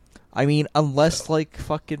 I mean, unless, like,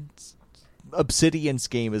 fucking Obsidian's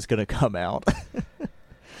game is going to come out.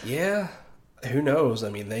 Yeah, who knows? I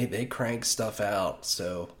mean, they crank stuff out,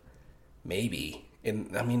 so maybe.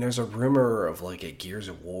 And I mean, there's a rumor of like a Gears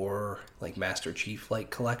of War, like Master Chief like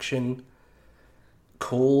collection.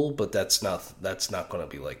 Cool, but that's not going to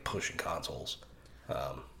be like pushing consoles.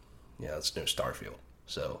 Yeah, it's no Starfield,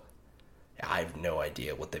 so I have no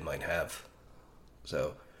idea what they might have.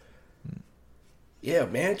 So yeah,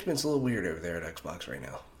 management's a little weird over there at Xbox right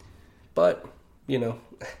now, but you know.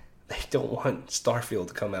 They don't want Starfield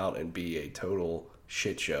to come out and be a total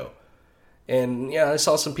shit show. And yeah, I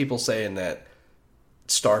saw some people saying that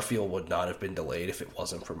Starfield would not have been delayed if it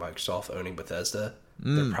wasn't for Microsoft owning Bethesda.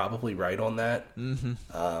 They're probably right on that.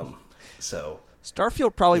 Mm-hmm. So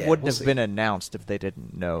Starfield probably wouldn't have been announced if they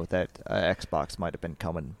didn't know that Xbox might have been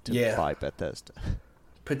coming to buy Bethesda.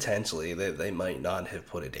 Potentially, they might not have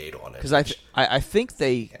put a date on it. Because I think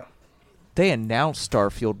they announced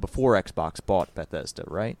Starfield before Xbox bought Bethesda,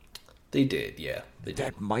 right? They did, yeah. They did.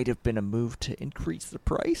 That might have been a move to increase the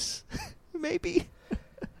price, maybe.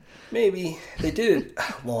 Maybe. They did it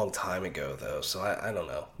a long time ago, though, so I don't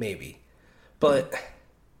know. Maybe. But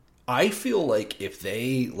I feel like if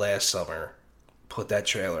they last summer put that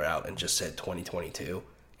trailer out and just said 2022,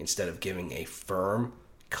 instead of giving a firm,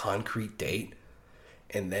 concrete date,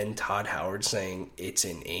 and then Todd Howard saying it's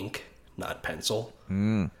in ink, not pencil.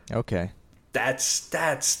 Okay. That's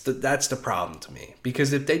the problem to me,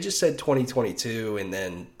 because if they just said 2022 and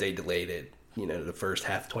then they delayed it, you know, the first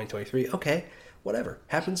half of 2023, okay, whatever,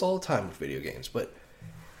 happens all the time with video games. But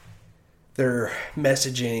their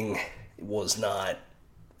messaging was not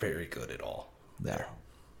very good at all there.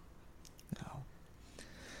 No.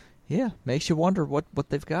 Yeah, makes you wonder what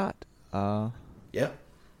they've got. Yeah.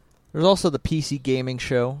 There's also the PC Gaming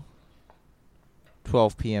Show,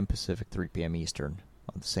 12 p.m. Pacific, 3 p.m. Eastern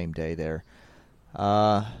on the same day there.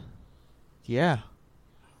 Yeah.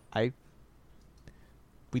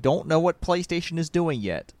 We don't know what PlayStation is doing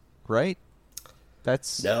yet, right?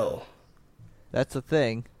 That's the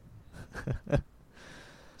thing.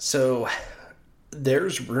 So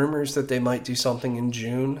there's rumors that they might do something in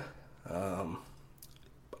June.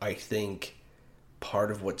 I think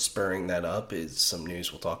part of what's spurring that up is some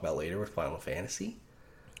news we'll talk about later with Final Fantasy.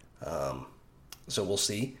 So we'll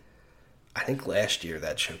see. I think last year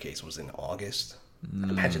that showcase was in August. I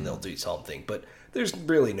imagine they'll do something, but there's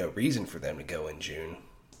really no reason for them to go in June.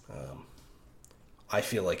 I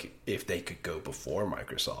feel like if they could go before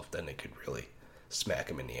Microsoft, then they could really smack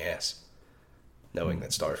them in the ass, knowing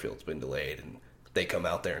that Starfield's been delayed, and they come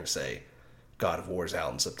out there and say God of War's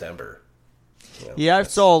out in September. You know, yeah, I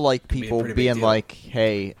saw like people being like,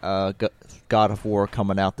 "Hey, God of War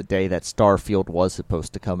coming out the day that Starfield was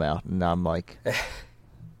supposed to come out," and I'm like,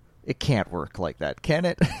 it can't work like that, can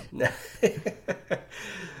it?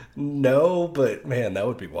 No, but man, that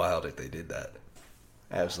would be wild if they did that.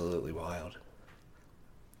 Absolutely wild.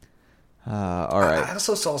 All right. I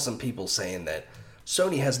also saw some people saying that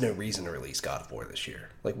Sony has no reason to release God of War this year.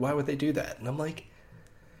 Like, why would they do that? And I'm like,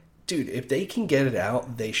 dude, if they can get it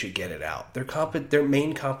out, they should get it out. Their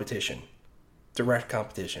main competition, direct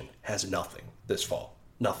competition, has nothing this fall.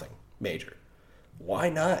 Nothing major. Why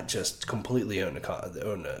not just completely own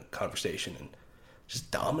a conversation and just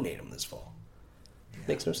dominate them this fall.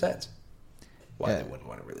 Makes no sense. Why they wouldn't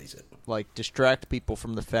want to release it? Like, distract people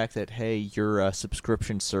from the fact that, hey, your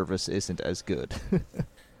subscription service isn't as good.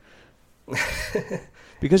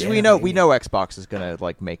 Because we know Xbox is gonna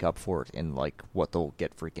like make up for it in like what they'll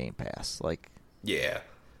get for Game Pass. Like, yeah,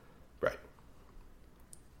 right.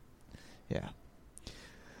 Yeah.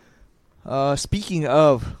 Speaking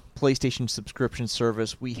of PlayStation subscription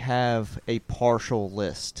service, we have a partial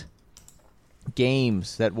list.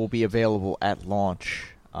 Games that will be available at launch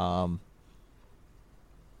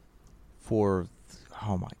for...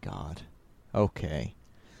 Oh my god. Okay.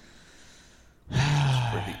 For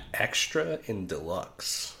the extra and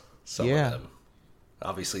deluxe. Some of them.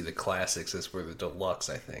 Obviously the classics is for the deluxe,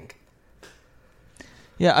 I think.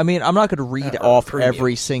 Yeah, I mean, I'm not going to read off premium.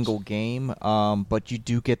 every single game, but you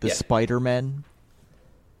do get the Spider-Men.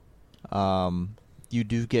 You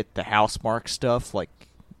do get the Housemarque stuff, like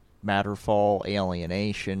Matterfall,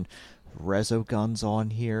 Alienation, Resogun's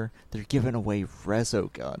on here. They're giving away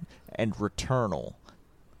Resogun and Returnal.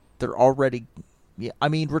 They're already... Yeah, I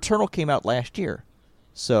mean, Returnal came out last year.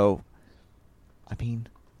 So, I mean,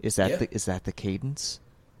 is that the cadence?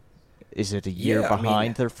 Is it a year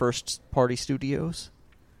behind their first-party studios?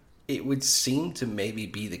 It would seem to maybe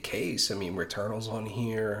be the case. I mean, Returnal's on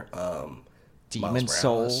here. Demon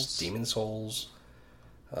Souls.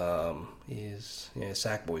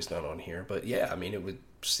 Sackboy's not on here. But yeah, I mean, it would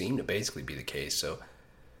seem to basically be the case. So,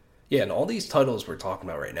 yeah, and all these titles we're talking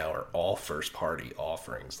about right now are all first-party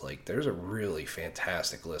offerings. Like, there's a really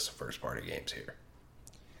fantastic list of first-party games here.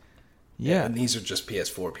 Yeah. And these are just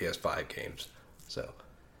PS4, PS5 games. So,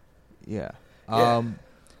 yeah.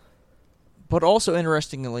 But also,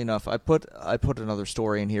 interestingly enough, I put another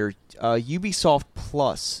story in here. Ubisoft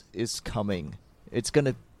Plus is coming. It's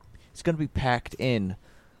gonna be packed in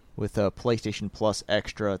with a PlayStation Plus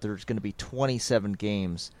Extra. There's gonna be 27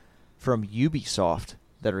 games from Ubisoft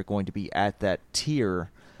that are going to be at that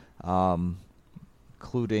tier,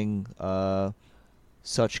 including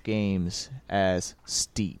such games as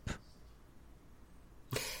Steep.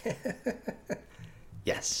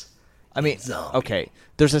 Yes. I mean, okay,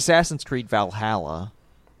 there's Assassin's Creed Valhalla.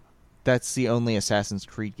 That's the only Assassin's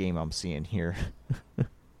Creed game I'm seeing here.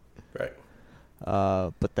 Right.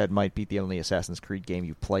 But that might be the only Assassin's Creed game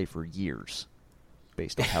you play for years,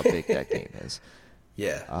 based on how big that game is.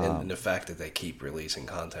 Yeah, and the fact that they keep releasing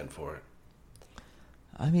content for it.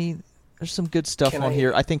 I mean, there's some good stuff on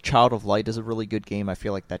here. I think Child of Light is a really good game. I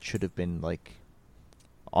feel like that should have been like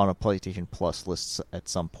on a PlayStation Plus list at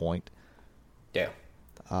some point. Yeah.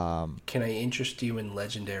 Can I interest you in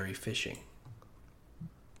Legendary Fishing?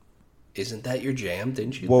 Isn't that your jam?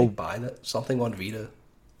 Didn't you buy that something on Vita?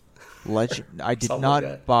 I did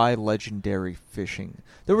not buy Legendary Fishing.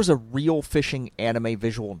 There was a Real Fishing anime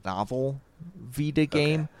visual novel Vita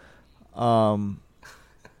game. But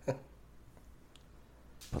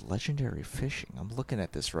Legendary Fishing, I'm looking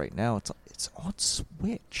at this right now. It's on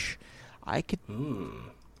Switch. I could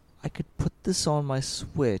put this on my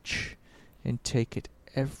Switch and take it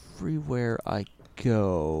everywhere I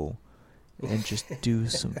go and just do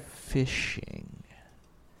some fishing.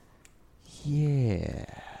 Yeah.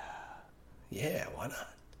 Yeah, why not?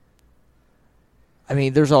 I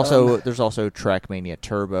mean, there's also Trackmania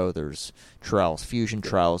Turbo, there's Trials Fusion,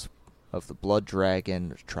 Trials of the Blood Dragon,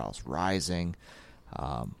 there's Trials Rising,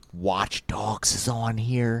 Watch Dogs is on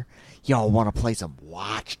here. Y'all want to play some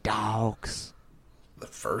Watch Dogs? The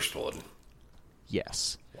first one?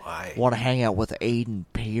 Yes. Why? Want to hang out with Aiden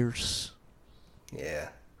Pierce? Yeah.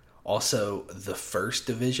 Also, the first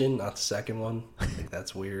division, not the second one. I think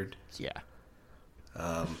that's weird. Yeah.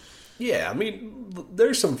 Yeah, I mean,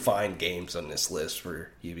 there's some fine games on this list for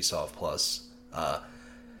Ubisoft Plus.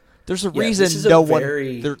 There's a reason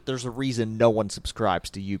There's a reason no one subscribes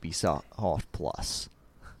to Ubisoft Plus.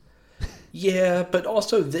 Yeah, but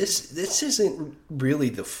also this isn't really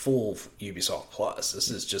the full Ubisoft Plus. This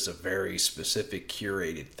is just a very specific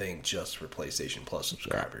curated thing just for PlayStation Plus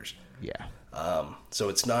subscribers. Yeah. So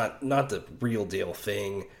it's not the real deal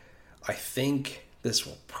thing. I think this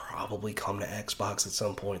will probably come to Xbox at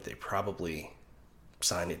some point. They probably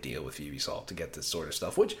sign a deal with Ubisoft to get this sort of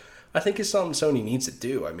stuff, which I think is something Sony needs to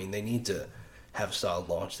do. I mean, they need to have a solid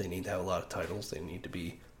launch. They need to have a lot of titles. They need to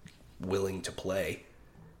be willing to play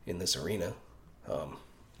in this arena. But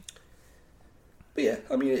yeah,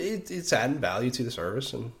 I mean, it's adding value to the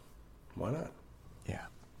service, and why not? Yeah.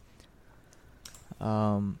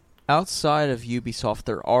 Outside of Ubisoft,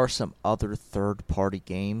 there are some other third-party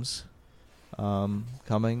games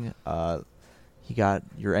coming. You got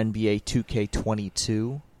your NBA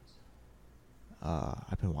 2K22.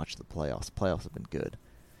 I've been watching the playoffs. The playoffs have been good.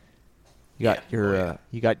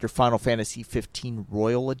 You got your Final Fantasy 15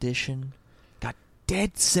 Royal Edition. Got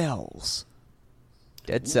Dead Cells.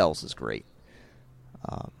 Dead Cells is great.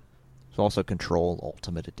 There's also Control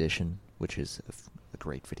Ultimate Edition, which is a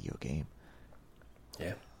great video game.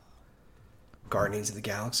 Yeah. Guardians of the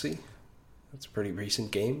Galaxy. That's a pretty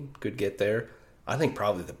recent game. Good get there. I think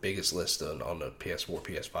probably the biggest list on the PS4,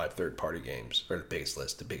 PS5 third-party games, or the biggest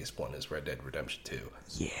list, the biggest one is Red Dead Redemption 2.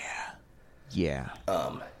 Yeah.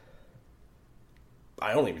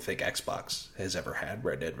 I don't even think Xbox has ever had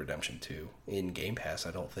Red Dead Redemption 2 in Game Pass,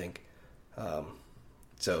 I don't think.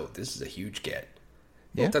 So this is a huge get.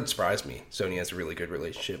 Yeah. It doesn't surprise me. Sony has a really good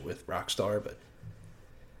relationship with Rockstar, but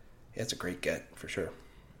yeah, it's a great get for sure.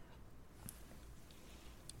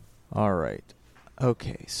 All right.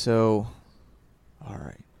 Okay, so... All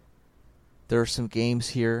right. There are some games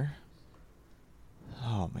here.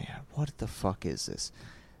 Oh, man. What the fuck is this?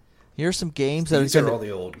 Here are some games that These are all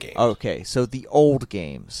the old games. Okay, so the old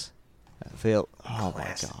games. Oh,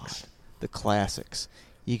 my God. The classics.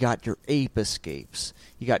 You got your Ape Escapes.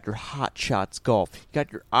 You got your Hot Shots Golf. You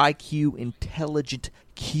got your IQ Intelligent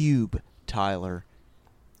Cube, Tyler.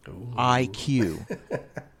 Ooh. IQ.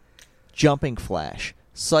 Jumping Flash.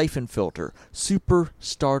 Siphon Filter. Super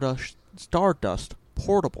Stardust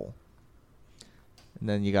Portable. And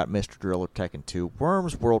then you got Mr. Driller Tekken 2,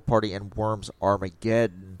 Worms World Party, and Worms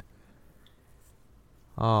Armageddon.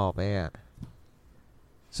 Oh, man.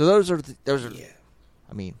 So those are yeah.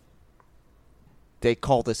 I mean, they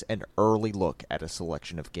call this an early look at a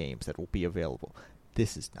selection of games that will be available.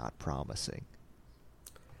 This is not promising.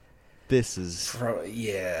 This is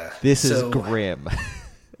This is grim.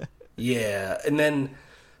 Yeah, and then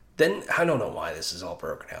I don't know why this is all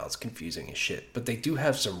broken out. It's confusing as shit. But they do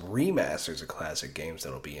have some remasters of classic games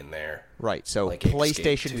that'll be in there. Right, so like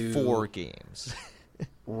PlayStation 4 games.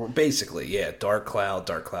 Basically, yeah. Dark Cloud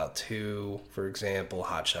 2, for example,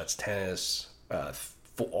 Hot Shots Tennis,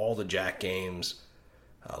 all the Jack games,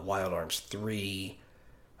 Wild Arms 3,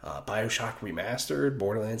 Bioshock Remastered,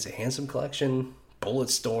 Borderlands The Handsome Collection,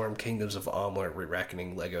 Bulletstorm, Kingdoms of Amalur,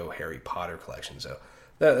 Re-Reckoning, Lego Harry Potter Collection. So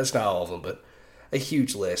that's not all of them, but a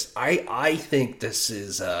huge list. I think this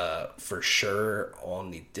is for sure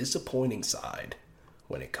on the disappointing side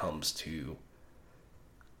when it comes to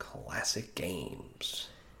classic games.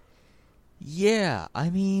 Yeah, I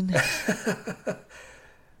mean,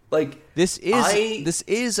 like this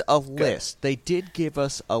is a list. They did give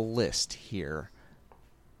us a list here.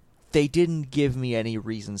 They didn't give me any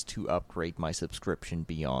reasons to upgrade my subscription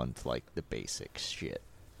beyond like the basic shit.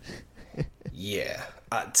 Yeah,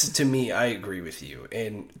 to me, I agree with you.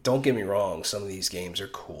 And don't get me wrong, some of these games are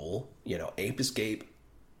cool. You know, Ape Escape,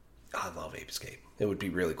 I love Ape Escape. It would be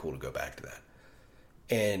really cool to go back to that.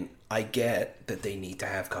 And I get that they need to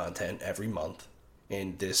have content every month.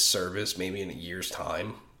 And this service, maybe in a year's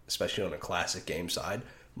time, especially on a classic game side,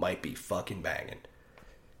 might be fucking banging.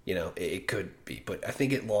 You know, it could be. But I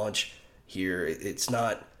think at launch here, it's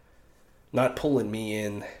not pulling me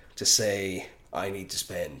in to say I need to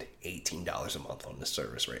spend $18 a month on this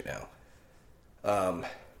service right now.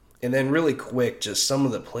 And then really quick, just some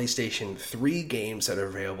of the PlayStation 3 games that are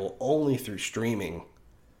available only through streaming.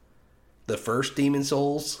 The first Demon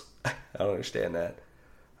Souls, I don't understand that.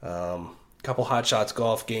 Couple Hot Shots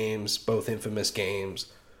Golf games, both infamous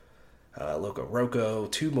games. Loco Roco,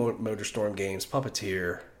 2 MotorStorm games,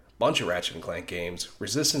 Puppeteer, bunch of Ratchet and Clank games.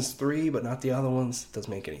 Resistance 3, but not the other ones. Doesn't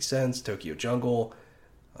make any sense. Tokyo Jungle.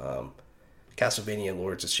 Castlevania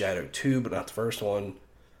Lords of Shadow 2, but not the first one.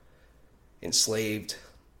 Enslaved.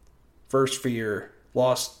 First Fear.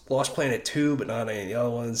 Lost Planet 2, but not any of the other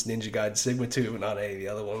ones. Ninja Gaiden Sigma 2, but not any of the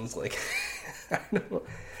other ones. Like, I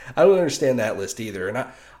don't understand that list either. And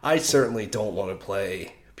I certainly don't want to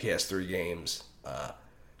play PS3 games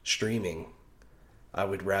streaming. I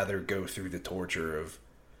would rather go through the torture of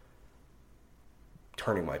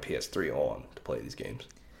turning my PS3 on to play these games.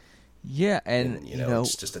 Yeah, and you know,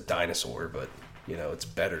 it's just a dinosaur, but you know, it's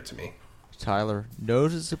better to me. Tyler,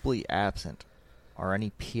 noticeably absent are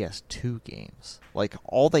any PS2 games. Like,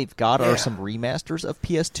 all they've got are some remasters of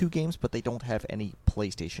PS2 games, but they don't have any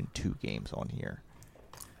PlayStation 2 games on here.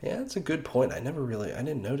 Yeah, that's a good point. I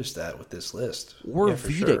didn't notice that with this list. Or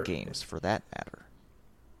Vita games, for that matter.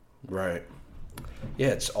 Right. Yeah,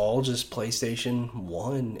 it's all just PlayStation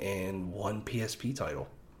 1 and one PSP title.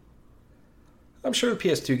 I'm sure the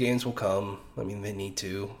PS2 games will come. I mean, they need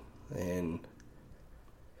to. And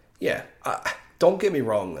yeah, don't get me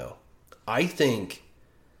wrong, though. I think,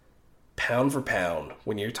 pound for pound,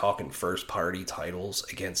 when you're talking first-party titles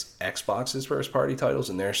against Xbox's first-party titles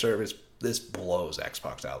in their service, this blows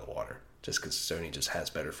Xbox out of the water. Just because Sony just has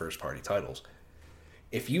better first-party titles.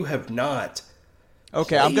 if you have not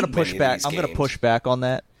Okay, I'm going to push back. I'm going to push back on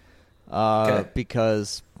that Okay.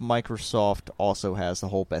 because Microsoft also has the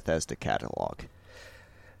whole Bethesda catalog.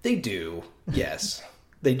 They do, yes.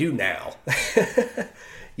 They do now.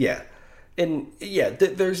 Yeah. And yeah,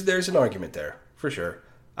 there's an argument there, for sure.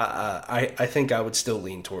 I think I would still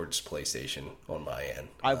lean towards PlayStation on my end.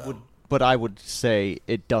 But I would say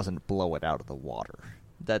it doesn't blow it out of the water.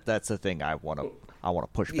 That's the thing I want to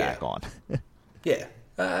push back on. Yeah,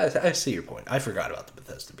 I see your point. I forgot about the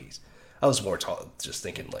Bethesda piece. I was more just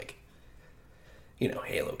thinking like,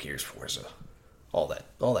 Halo, Gears, Forza, all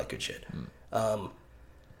that good shit.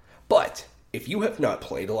 But if you have not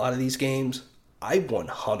played a lot of these games, I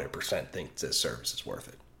 100% think this service is worth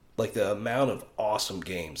it. Like the amount of awesome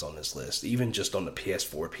games on this list, even just on the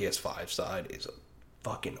PS4, PS5 side, is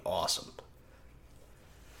fucking awesome.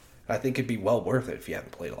 I think it'd be well worth it if you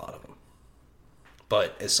haven't played a lot of them.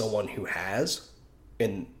 But as someone who has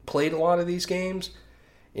and played a lot of these games,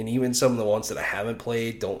 and even some of the ones that I haven't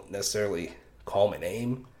played don't necessarily call my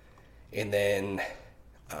name, and then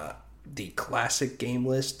the classic game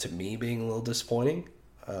list to me being a little disappointing,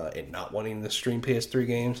 and not wanting to stream PS3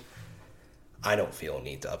 games, I don't feel a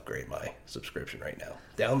need to upgrade my subscription right now.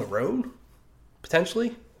 Down the road,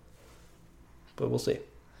 potentially, but we'll see.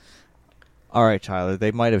 All right, Tyler,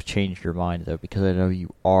 they might have changed your mind, though, because I know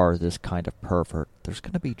you are this kind of pervert. There's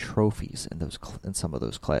going to be trophies in some of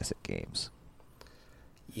those classic games.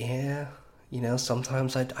 Yeah,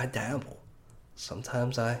 sometimes I dabble.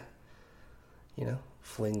 Sometimes I,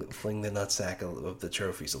 fling the nutsack of the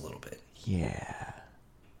trophies a little bit. Yeah.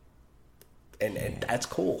 And that's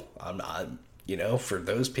cool. I'm not, for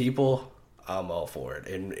those people, I'm all for it.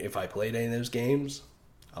 And if I played any of those games,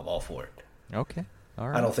 I'm all for it. Okay. All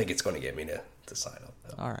right. I don't think it's going to get me to sign up,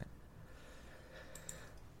 though. All right.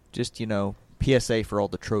 Just, PSA for all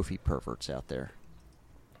the trophy perverts out there.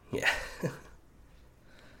 Yeah.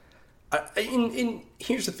 And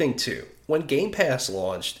here's the thing, too. When Game Pass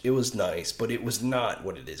launched, it was nice, but it was not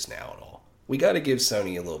what it is now at all. We got to give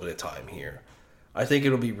Sony a little bit of time here. I think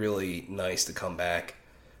it'll be really nice to come back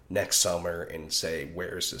next summer and say,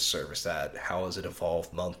 where is this service at? How has it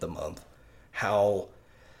evolved month to month? How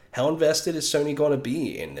invested is Sony going to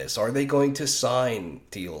be in this? Are they going to sign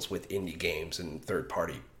deals with indie games and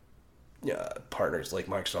third-party partners like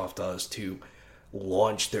Microsoft does to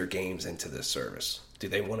launch their games into this service? Do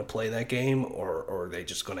they want to play that game, or are they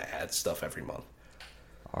just going to add stuff every month?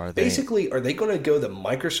 Basically, are they going to go the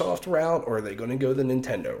Microsoft route, or are they going to go the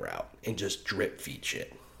Nintendo route and just drip feed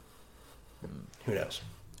shit? Who knows?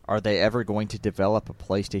 Are they ever going to develop a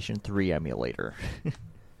PlayStation 3 emulator?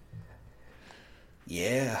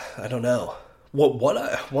 Yeah, I don't know.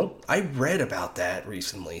 I read about that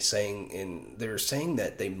recently, they're saying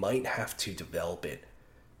that they might have to develop it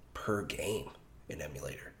per game, an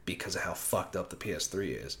emulator, because of how fucked up the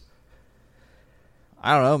PS3 is.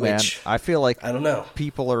 I don't know, man. I feel like I don't know.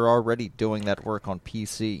 People are already doing that work on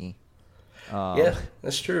PC. Yeah,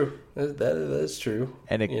 that's true. That is true.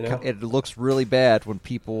 And it looks really bad when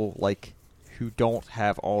people who don't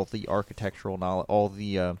have all the architectural knowledge, all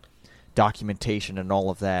the documentation and all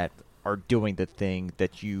of that, are doing the thing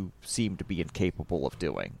that you seem to be incapable of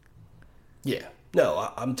doing. Yeah.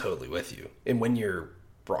 No, I'm totally with you. And when your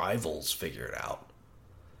rivals figure it out,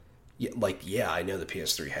 I know the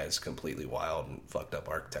PS3 has completely wild and fucked up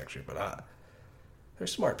architecture, but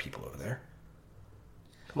there's smart people over there.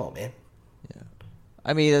 Come on, man. Yeah.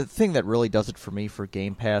 I mean, the thing that really does it for me for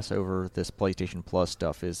Game Pass over this PlayStation Plus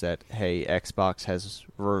stuff is that, hey, Xbox has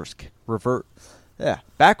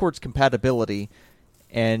backwards compatibility,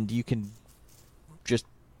 and you can just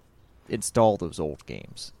install those old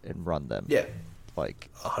games and run them. Yeah.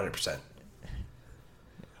 100%.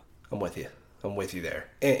 I'm with you. I'm with you there.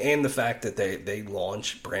 And the fact that they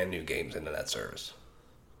launch brand new games into that service.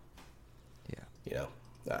 Yeah.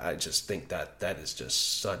 I just think that is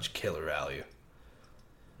just such killer value.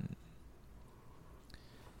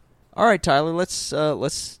 All right, Tyler, let's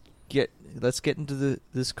get into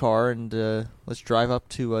this car and let's drive up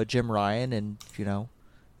to Jim Ryan and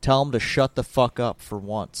tell him to shut the fuck up for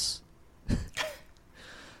once.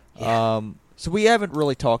 Yeah. So we haven't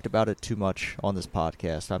really talked about it too much on this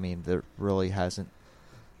podcast. I mean, there really hasn't.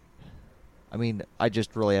 I mean, I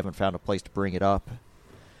just really haven't found a place to bring it up.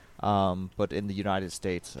 But in the United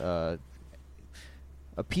States, a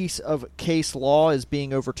piece of case law is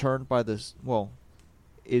being overturned by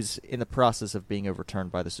is in the process of being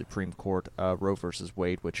overturned by the Supreme Court, Roe versus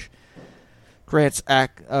Wade, which grants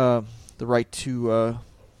the right to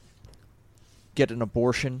get an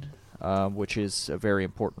abortion, which is a very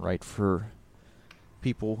important right for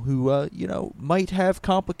people who might have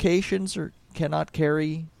complications or cannot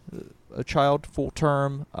carry a child full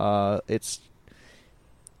term. It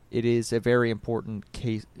is a very important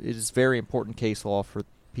case. It is very important case law for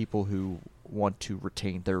people who want to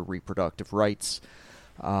retain their reproductive rights.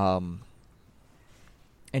 And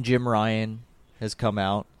Jim Ryan has come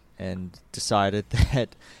out and decided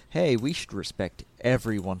that, hey, we should respect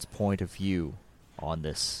everyone's point of view on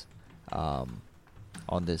this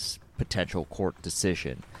potential court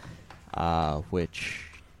decision, which,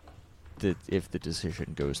 if the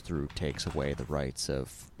decision goes through, takes away the rights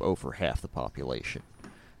of over half the population.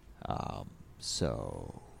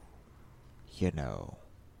 So,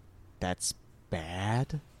 that's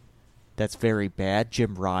bad. That's very bad.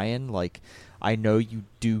 Jim Ryan, like, I know you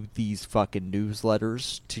do these fucking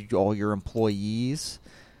newsletters to all your employees.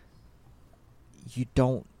 You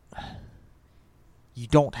don't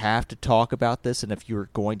have to talk about this, and if you're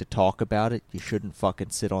going to talk about it, you shouldn't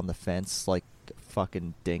fucking sit on the fence like a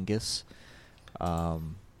fucking dingus.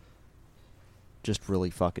 Just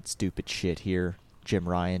really fucking stupid shit here. Jim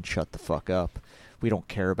Ryan, shut the fuck up. We don't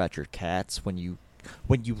care about your cats when you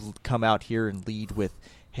come out here and lead with,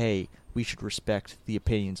 hey, we should respect the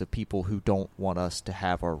opinions of people who don't want us to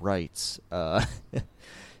have our rights.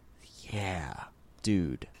 Yeah,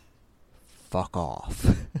 dude. Fuck off.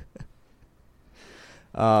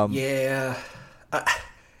 Yeah.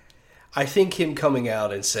 I think him coming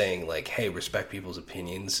out and saying, like, hey, respect people's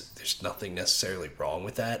opinions, there's nothing necessarily wrong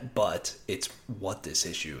with that, but it's what this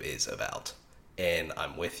issue is about. And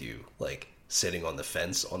I'm with you. Like, sitting on the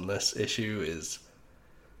fence on this issue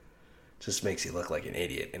just makes you look like an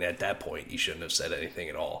idiot. And at that point, you shouldn't have said anything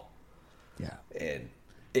at all. Yeah. And,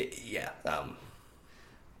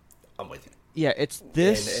 I'm with you. Yeah, it's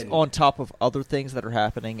this on top of other things that are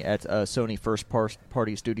happening at Sony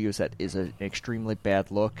first-party studios that is an extremely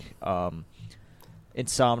bad look.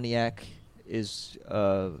 Insomniac is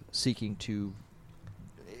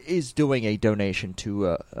doing a donation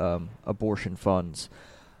to abortion funds,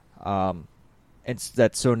 and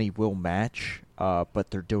that Sony will match,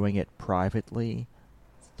 but they're doing it privately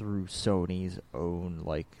through Sony's own,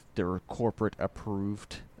 like, their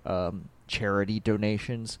corporate-approved charity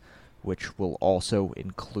donations, which will also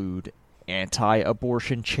include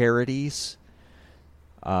anti-abortion charities,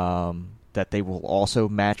 that they will also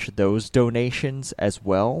match those donations as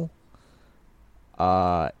well.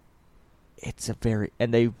 It's a very...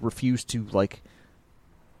 And they refuse to, like,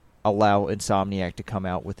 allow Insomniac to come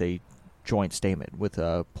out with a joint statement with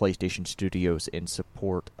PlayStation Studios in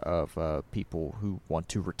support of people who want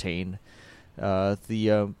to retain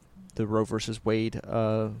the Roe versus Wade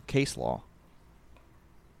case law.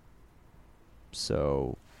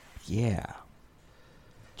 So, yeah.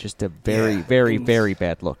 Just a very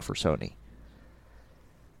bad look for Sony.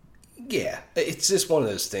 Yeah, it's just one of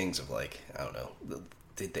those things of, like, I don't know,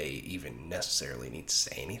 did they even necessarily need to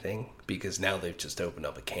say anything? Because now they've just opened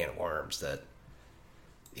up a can of worms that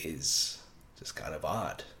is just kind of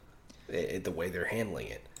odd, the way they're handling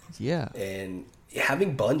it. Yeah. And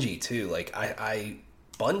having Bungie, too, like,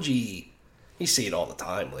 Bungie, you see it all the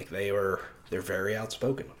time, like, they're very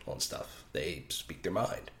outspoken on stuff. They speak their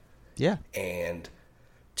mind. Yeah. And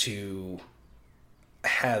to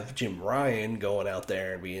have Jim Ryan going out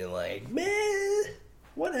there and being like, man,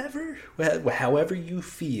 whatever, however you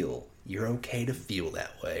feel, you're okay to feel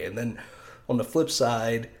that way. And then on the flip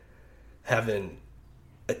side, having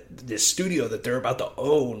this studio that they're about to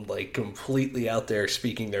own, like, completely out there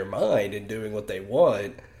speaking their mind and doing what they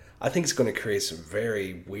want, I think it's going to create some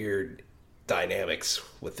very weird dynamics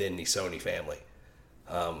within the Sony family.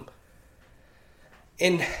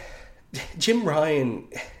 And Jim Ryan,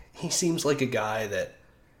 he seems like a guy that,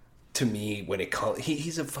 to me, when it comes...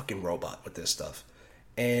 He's a fucking robot with this stuff.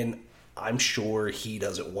 And I'm sure he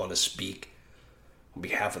doesn't want to speak on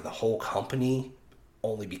behalf of the whole company,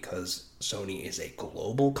 only because Sony is a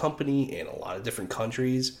global company in a lot of different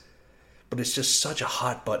countries. But it's just such a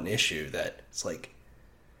hot-button issue that it's like...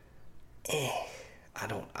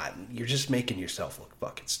 you're just making yourself look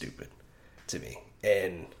fucking stupid to me.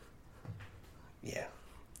 And... yeah,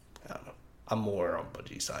 I don't know. I'm more on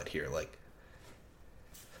Bungie's side here. Like,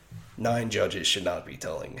 9 judges should not be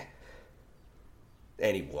telling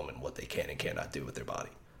any woman what they can and cannot do with their body.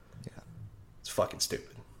 Yeah. It's fucking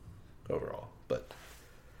stupid overall. But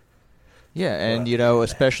yeah, and,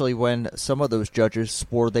 especially when some of those judges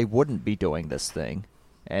swore they wouldn't be doing this thing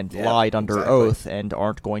and lied under oath and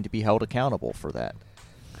aren't going to be held accountable for that.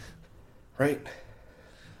 Right.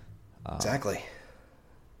 Exactly.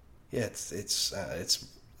 Yeah, it's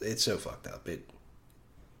so fucked up.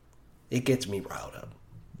 It gets me riled up.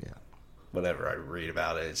 Yeah. Whenever I read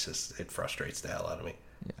about it, it frustrates the hell out of me.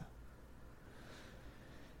 Yeah.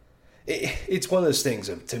 it's one of those things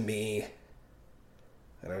to me.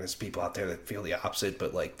 I know there's people out there that feel the opposite,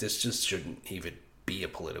 but like this just shouldn't even be a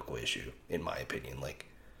political issue, in my opinion. Like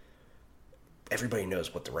everybody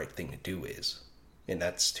knows what the right thing to do is, and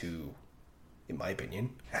that's to, in my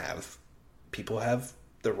opinion, have people have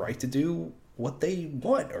the right to do what they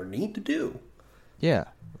want or need to do. Yeah,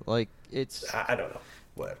 like it's. I don't know.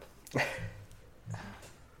 Whatever.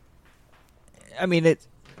 I mean, it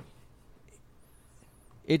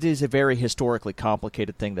is a very historically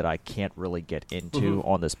complicated thing that I can't really get into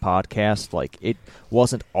on this podcast. Like, it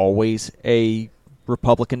wasn't always a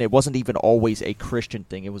Republican. It wasn't even always a Christian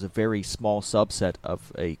thing. It was a very small subset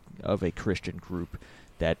of a Christian group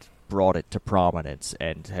that brought it to prominence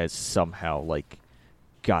and has somehow, like,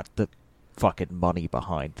 got the fucking money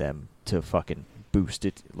behind them to fucking boost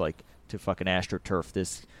it, like, to fucking astroturf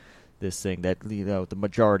this thing that, you know, the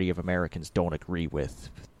majority of Americans don't agree with,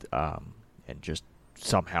 and just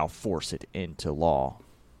somehow force it into law.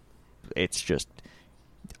 It's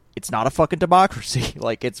not a fucking democracy.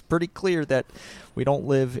 Like, it's pretty clear that we don't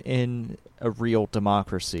live in a real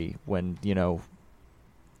democracy when, you know,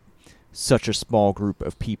 such a small group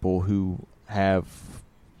of people who have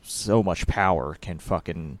so much power can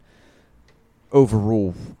fucking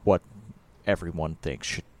overrule what everyone thinks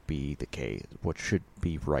should be the case, what should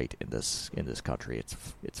be right in this country. It's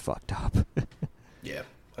fucked up. Yeah,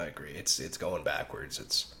 I agree. It's going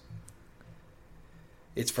backwards.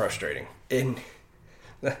 It's frustrating. And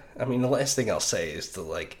I mean, the last thing I'll say is the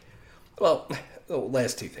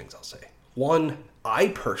last two things I'll say. One, I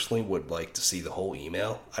personally would like to see the whole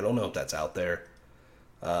email. I don't know if that's out there,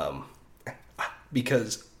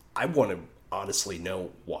 because I want to honestly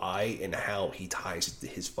know why and how he ties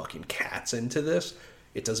his fucking cats into this.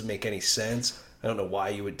 It doesn't make any sense. I don't know why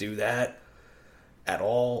you would do that at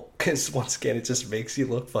all, because once again, it just makes you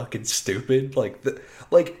look fucking stupid. Like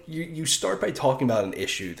you start by talking about an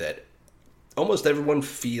issue that almost everyone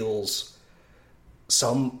feels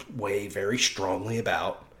some way very strongly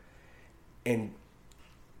about, and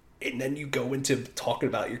then you go into talking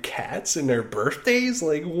about your cats and their birthdays.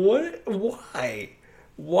 Like, what?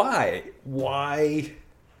 Why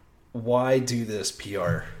do this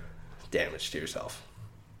PR damage to yourself?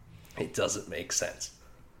 It doesn't make sense.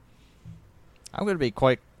 I'm going to be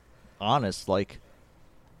quite honest. Like,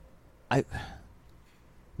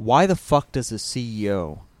 why the fuck does a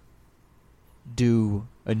CEO do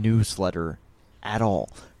a newsletter at all?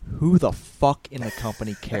 Who the fuck in the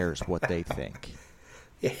company cares what they think?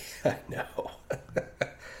 Yeah, I know.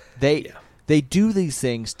 They do these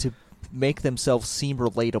things to make themselves seem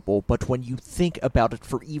relatable, but when you think about it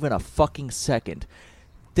for even a fucking second,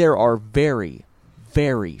 there are very,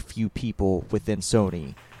 very few people within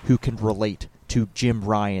Sony who can relate to Jim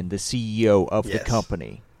Ryan, the CEO of the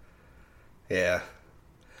company. Yeah.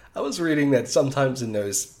 I was reading that sometimes in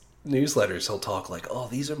those newsletters he'll talk like, oh,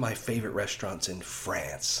 these are my favorite restaurants in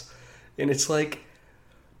France. And it's like,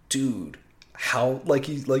 dude, how, like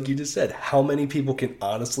you just said, how many people can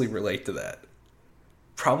honestly relate to that?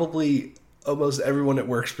 Probably almost everyone that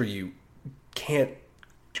works for you can't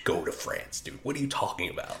go to France, dude. What are you talking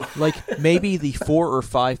about? Like, maybe the 4 or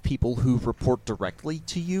 5 people who report directly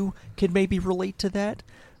to you can maybe relate to that,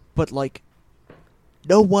 but, like,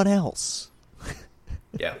 no one else.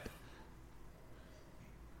 Yeah.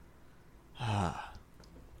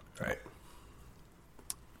 Right.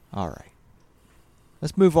 All right.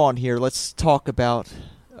 Let's move on here. Let's talk about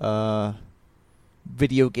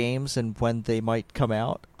video games and when they might come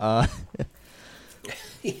out.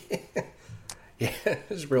 Yeah,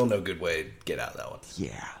 there's real no good way to get out of that one.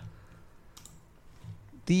 Yeah.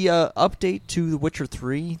 The update to The Witcher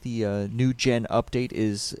 3, the new gen update,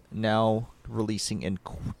 is now releasing in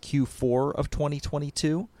Q4 of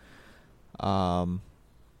 2022. I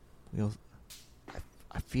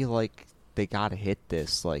feel like they gotta hit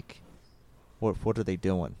this. Like, what are they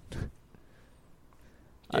doing?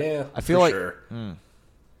 Yeah, I feel for like sure.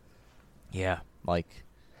 Yeah, like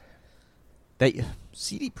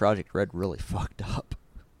CD Projekt Red really fucked up.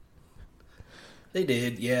 They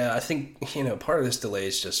did, yeah. I think, part of this delay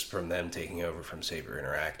is just from them taking over from Saber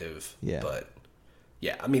Interactive. Yeah. But,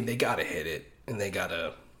 yeah, I mean, they gotta hit it, and they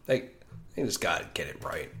just gotta get it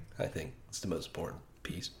right. I think it's the most important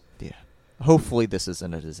piece. Yeah. Hopefully this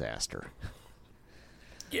isn't a disaster.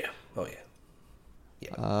 Yeah. Oh, yeah.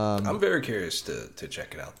 Yeah. I'm very curious to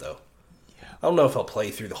check it out, though. Yeah. I don't know if I'll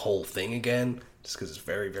play through the whole thing again, just because it's a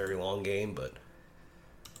very, very long game, but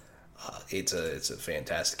it's a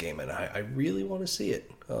fantastic game, and I really want to see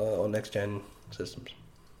it on next-gen systems.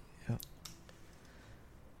 Yeah.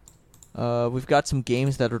 We've got some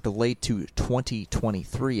games that are delayed to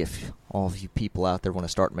 2023 if all of you people out there want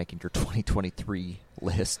to start making your 2023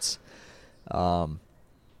 lists.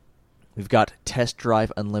 We've got Test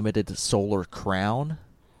Drive Unlimited Solar Crown.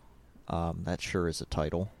 That sure is a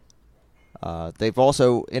title. They've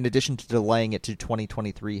also, in addition to delaying it to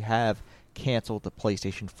 2023, have canceled the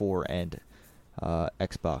PlayStation 4 and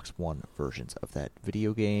Xbox One versions of that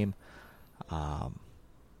video game.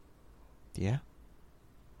 Yeah.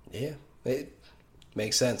 Yeah, it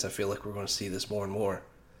makes sense. I feel like we're going to see this more and more.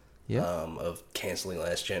 Yeah. Of canceling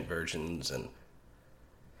last-gen versions, and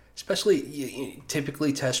especially,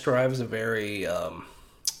 typically Test Drive is a very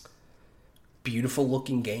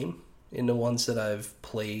beautiful-looking game in the ones that I've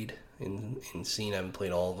played and seen. I haven't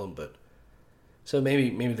played all of them, but so maybe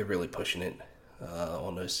they're really pushing it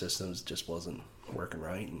on those systems. Just wasn't working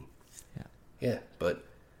right, and yeah, but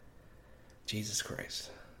Jesus Christ.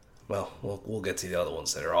 Well, we'll get to the other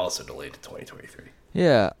ones that are also delayed to 2023.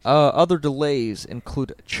 Yeah. Other delays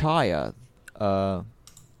include Chaya.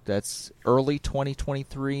 That's early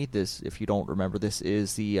 2023. This, if you don't remember, this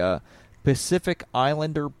is the Pacific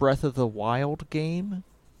Islander Breath of the Wild game.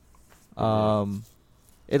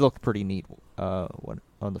 It looked pretty neat on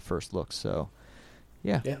the first look. So,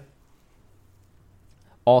 yeah. Yeah.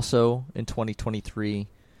 Also in 2023,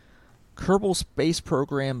 Kerbal Space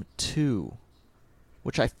Program 2.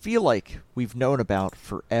 Which I feel like we've known about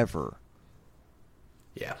forever.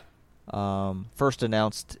 Yeah. First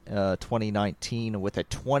announced 2019 with a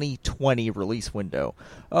 2020 release window.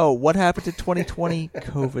 Oh, what happened to 2020?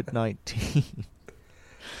 COVID-19.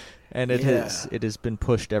 And it has been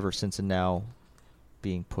pushed ever since, and now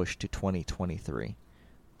being pushed to 2023.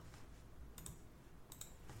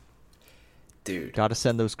 Dude. Gotta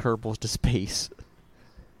send those Kerbals to space.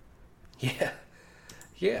 Yeah.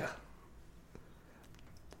 Yeah.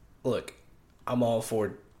 Look, I'm all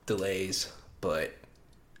for delays, but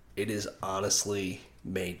it has honestly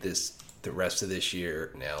made this the rest of this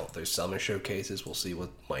year. Now, there's summer showcases. We'll see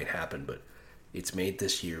what might happen, but it's made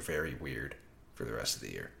this year very weird for the rest of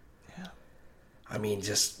the year. Yeah. I mean,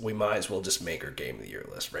 we might as well just make our Game of the Year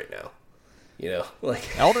list right now. You know,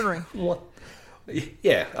 like Elden Ring. What?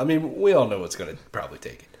 Yeah, I mean, we all know what's going to probably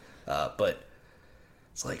take it. But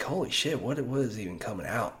it's like, holy shit, what is even coming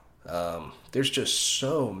out? There's just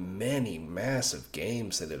so many massive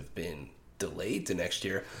games that have been delayed to next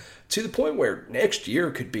year, to the point where next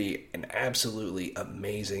year could be an absolutely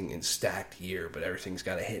amazing and stacked year, but everything's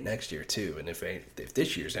got to hit next year too. And if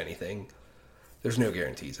this year's anything, there's no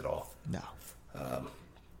guarantees at all. No.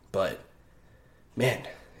 But man,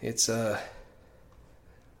 it's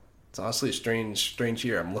honestly a strange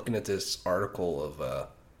year. I'm looking at this article of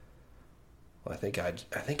I think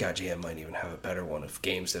IGN might even have a better one of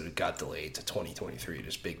games that got delayed to 2023.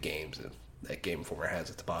 Just big games. And that Game Informer has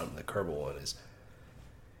at the bottom of the Kerbal one is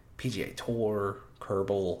PGA Tour,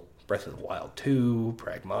 Kerbal, Breath of the Wild 2,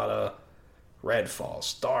 Pragmata, Redfall,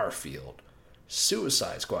 Starfield,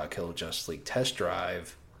 Suicide Squad, Kill Justice League, Test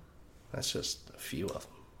Drive. That's just a few of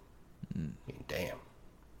them. I mean, damn.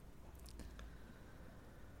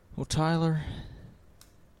 Well, Tyler,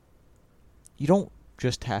 you don't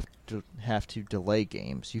just have to delay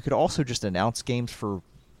games. You could also just announce games for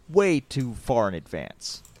way too far in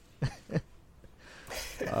advance.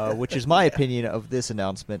 Which is my opinion of this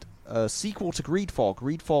announcement. A sequel to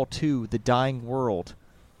Greedfall 2, The Dying World,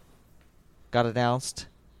 got announced.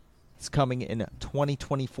 It's coming in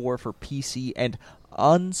 2024 for PC and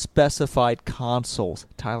unspecified consoles.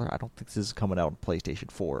 Tyler, I don't think this is coming out on PlayStation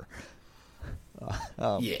 4.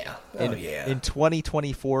 Yeah. In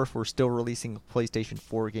 2024, if we're still releasing PlayStation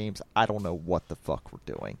 4 games, I don't know what the fuck we're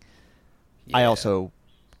doing. Yeah. I also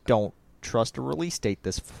don't trust a release date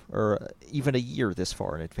or even a year this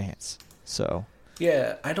far in advance. So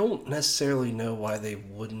yeah, I don't necessarily know why they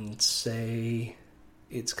wouldn't say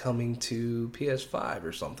it's coming to PS5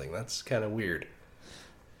 or something. That's kind of weird.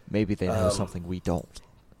 Maybe they know something we don't.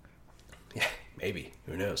 Yeah, maybe.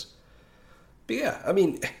 Who knows? But yeah, I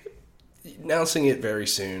mean, announcing it very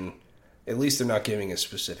soon. At least they're not giving a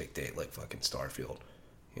specific date like fucking Starfield.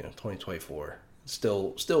 2024.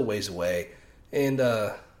 Still ways away. And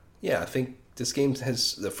yeah, I think this game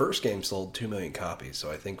the first game sold 2 million copies.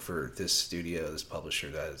 So I think for this studio, this publisher,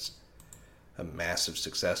 that is a massive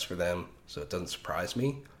success for them. So it doesn't surprise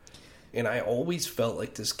me. And I always felt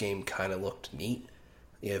like this game kind of looked neat,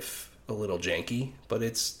 if a little janky. But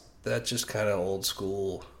it's that just kind of old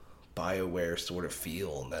school BioWare sort of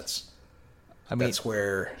feel, and that's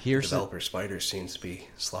where developer Spider seems to be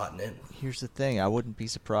slotting in. Here's the thing. I wouldn't be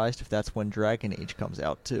surprised if that's when Dragon Age comes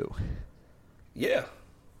out, too. Yeah.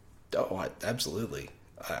 Oh, absolutely.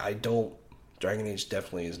 I don't Dragon Age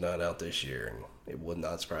definitely is not out this year, and it would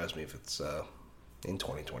not surprise me if it's in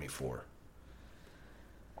 2024.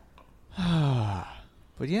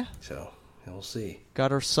 But yeah. So, we'll see.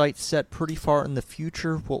 Got our sights set pretty far in the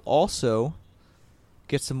future. We'll also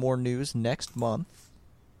get some more news next month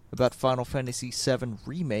about Final Fantasy VII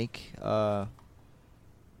Remake. Tetsuya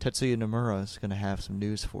Nomura is going to have some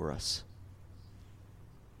news for us.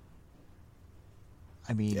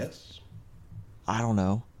 I mean, yes. I don't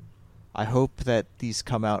know. I hope that these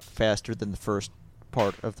come out faster than the first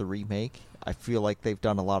part of the remake. I feel like they've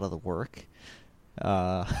done a lot of the work.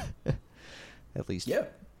 At least. Yeah.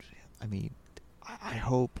 I mean, I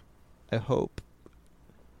hope.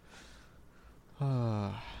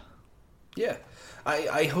 Yeah.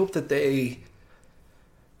 I hope that they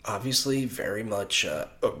obviously very much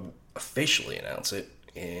officially announce it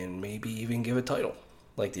and maybe even give a title,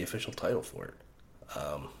 like the official title for it.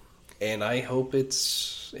 And I hope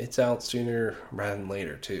it's out sooner rather than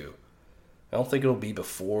later too. I don't think it'll be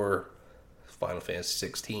before Final Fantasy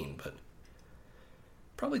 16, but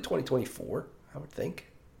probably 2024, I would think.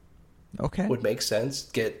 Okay. Would make sense.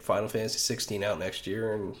 Get Final Fantasy 16 out next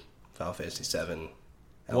year and Final Fantasy 7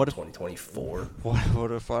 out in 2024.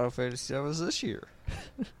 What if Final Fantasy 7 was this year?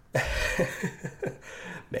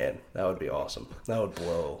 Man, that would be awesome. That would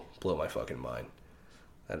blow my fucking mind.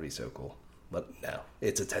 That'd be so cool. But no,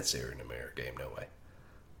 it's a Tetsuya Nomura game. No way.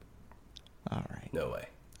 All right. No way.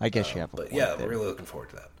 I guess you have a But point yeah, there. we're really looking forward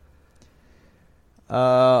to that.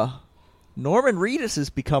 Norman Reedus has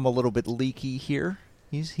become a little bit leaky here.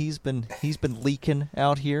 He's been leaking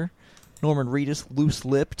out here. Norman Reedus,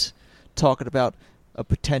 loose-lipped, talking about a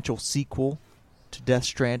potential sequel to Death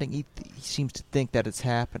Stranding. He seems to think that it's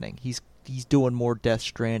happening. He's doing more Death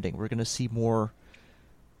Stranding. We're gonna see more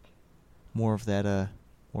of that.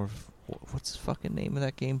 What's the fucking name of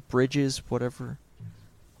that game? Bridges, whatever.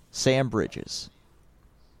 Sam Bridges.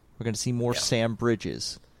 We're gonna see more Sam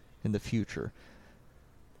Bridges in the future.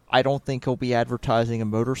 I don't think he'll be advertising a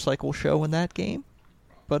motorcycle show in that game,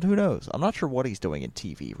 but who knows? I'm not sure what he's doing in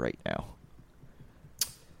TV right now.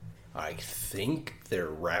 I think they're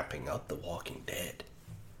wrapping up The Walking Dead.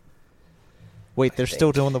 Wait, they're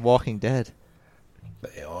still doing The Walking Dead?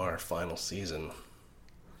 They are, final season.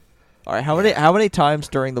 All right, how many times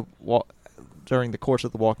during the course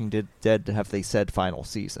of The Walking Dead have they said final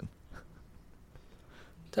season?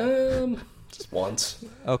 Just once.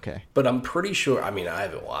 Okay. But I'm pretty sure,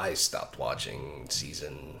 I stopped watching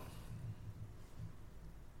season,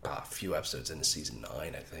 a few episodes into season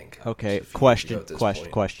 9, I think. Okay, question.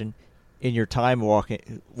 In your time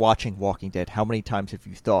watching Walking Dead, how many times have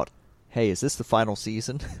you thought, hey, is this the final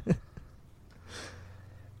season?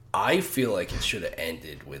 I feel like it should have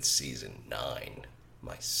ended with season 9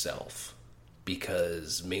 myself,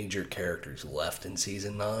 because major characters left in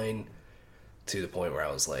season 9 to the point where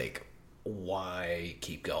I was like, why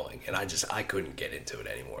keep going? And I couldn't get into it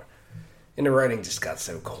anymore. And the writing just got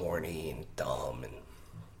so corny and dumb, and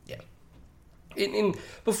yeah. In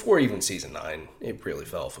before even season 9, it really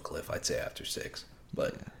fell off a cliff, I'd say after 6.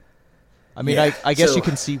 But I mean, yeah, I guess you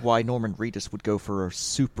can see why Norman Reedus would go for a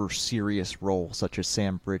super serious role such as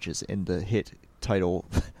Sam Bridges in the hit title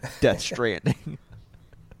Death Stranding.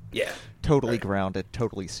 Yeah. Totally grounded,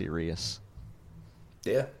 totally serious.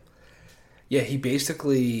 Yeah. Yeah, he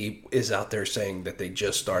basically is out there saying that they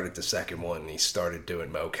just started the second one and he started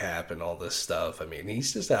doing mocap and all this stuff. I mean,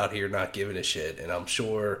 he's just out here not giving a shit, and I'm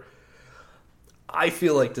sure... I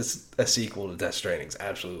feel like a sequel to Death Stranding is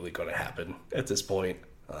absolutely going to happen at this point.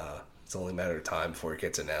 It's only a matter of time before it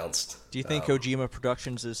gets announced. Do you think Kojima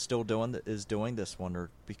Productions is still doing this one, or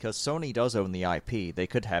because Sony does own the IP, they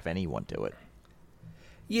could have anyone do it?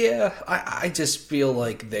 Yeah, I just feel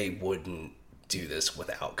like they wouldn't do this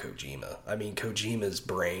without Kojima. I mean, Kojima's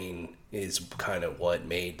brain is kind of what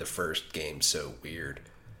made the first game so weird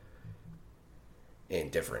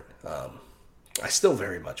and different. I still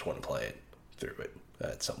very much want to play it through it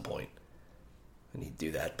at some point. I need to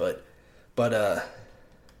do that, but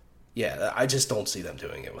yeah, I just don't see them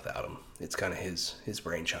doing it without him. It's kind of his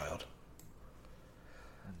brainchild.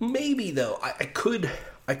 Maybe though, I could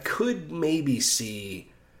maybe see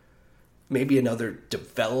maybe another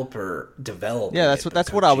developer developing. Yeah,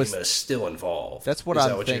 that's what I was still involved. That's what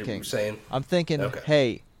I'm thinking. You're saying? I'm thinking, okay.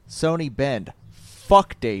 Hey, Sony bend,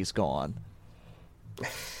 fuck Days Gone.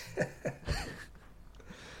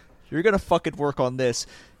 You're gonna fucking work on this.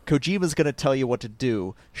 Kojima's gonna tell you what to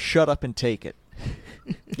do. Shut up and take it.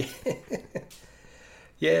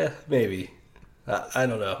 Yeah, maybe. I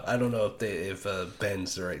don't know. I don't know if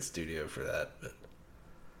Bend's the right studio for that. But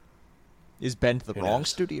is Bend the wrong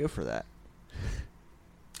studio for that?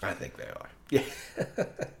 I think they are. Yeah.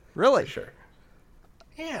 Really? For sure.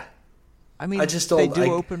 Yeah. I mean, I just they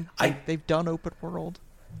don't. do they've done open world.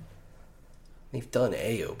 They've done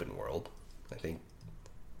a open world. I think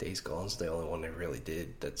Days Gone's the only one they really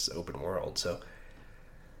did that's open world. So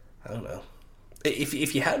I don't know.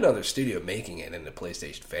 If you had another studio making it in the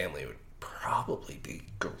PlayStation family, it would probably be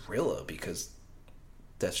Guerrilla, because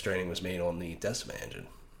Death Stranding was made on the Decima engine.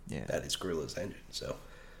 Yeah, that is Guerrilla's engine. So,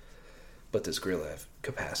 but does Guerrilla have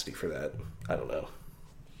capacity for that? I don't know.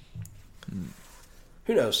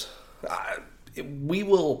 Who knows? We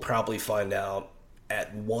will probably find out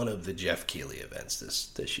at one of the Jeff Keighley events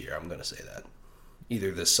this year. I'm going to say that.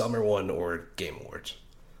 Either the summer one or Game Awards.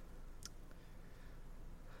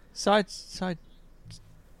 Side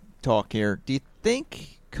talk here. Do you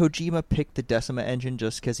think Kojima picked the Decima engine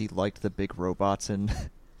just because he liked the big robots in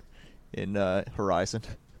Horizon?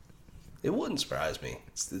 It wouldn't surprise me.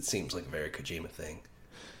 It seems like a very Kojima thing.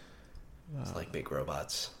 It's like big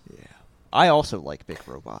robots. Yeah. I also like big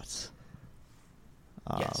robots.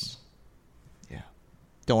 Yes. Yeah.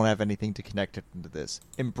 Don't have anything to connect it into this.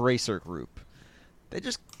 Embracer Group. They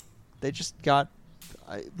just got...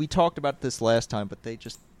 we talked about this last time, but they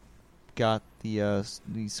just got these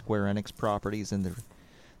Square Enix properties, and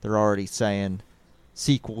they're already saying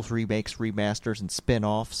sequels, remakes, remasters, and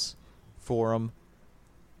spin-offs for them.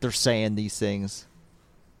 They're saying these things.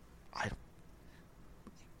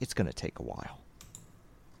 It's going to take a while.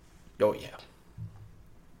 Oh, yeah.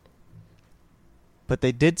 But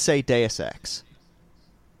they did say Deus Ex.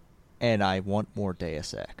 And I want more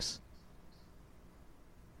Deus Ex.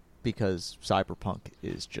 Because Cyberpunk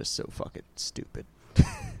is just so fucking stupid.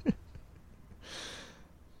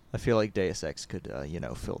 I feel like Deus Ex could,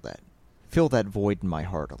 fill that void in my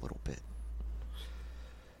heart a little bit.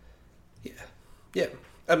 Yeah. Yeah.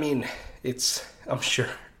 I mean, I'm sure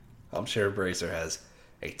Embracer has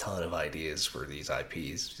a ton of ideas for these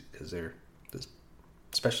IPs, because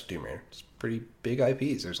especially Tomb Raider, it's pretty big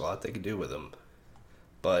IPs. There's a lot they could do with them,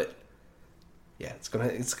 but yeah, it's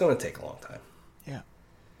gonna take a long time. Yeah,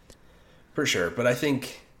 for sure. But I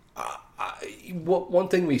think one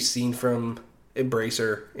thing we've seen from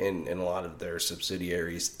Embracer and a lot of their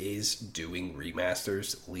subsidiaries is doing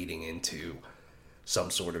remasters leading into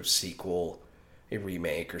some sort of sequel, a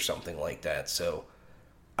remake, or something like that. So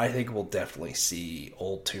I think we'll definitely see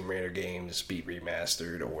old Tomb Raider games be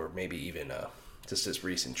remastered, or maybe even just this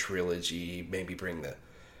recent trilogy, maybe bring the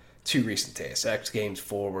 2 recent Deus Ex games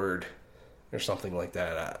forward, or something like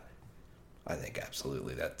that. I think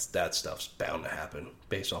absolutely that stuff's bound to happen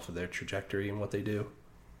based off of their trajectory and what they do.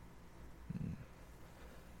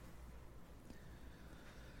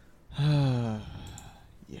 Yeah.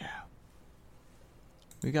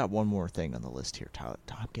 We got one more thing on the list here, Tyler.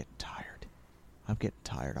 I'm getting tired. I'm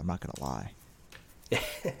not going to lie.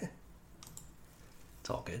 It's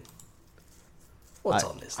all good. What's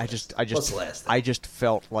on this list? What's the last thing? I just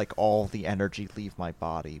felt like all the energy leave my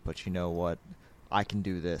body, but you know what? I can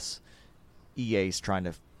do this. EA's trying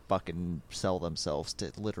to fucking sell themselves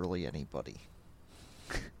to literally anybody.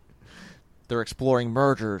 They're exploring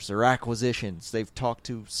mergers or acquisitions. They've talked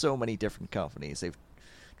to so many different companies. They've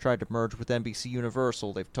tried to merge with NBC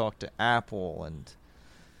Universal. They've talked to Apple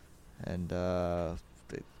and the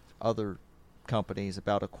other companies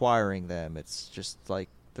about acquiring them. It's just like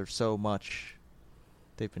there's so much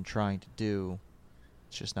they've been trying to do.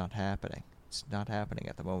 It's just not happening. It's not happening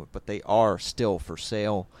at the moment. But they are still for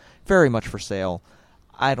sale. Very much for sale.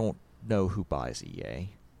 I don't know who buys EA.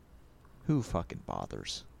 Who fucking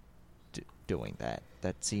bothers doing that?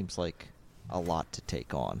 That seems like a lot to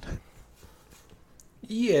take on.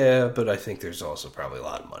 Yeah, but I think there's also probably a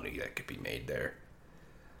lot of money that could be made there.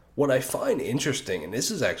 What I find interesting, and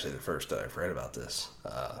this is actually the first time I've read about this,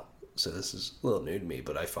 so this is a little new to me,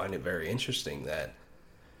 but I find it very interesting that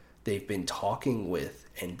they've been talking with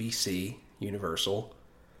NBC, Universal,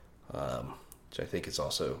 which I think is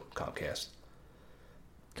also Comcast.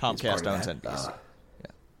 Comcast owns NBC.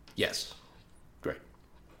 Yeah. Yes. Great.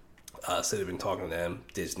 So they've been talking to them,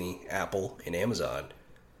 Disney, Apple, and Amazon.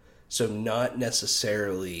 So not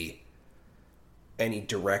necessarily any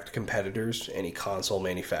direct competitors, any console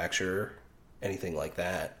manufacturer, anything like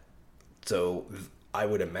that. So I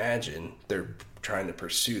would imagine they're trying to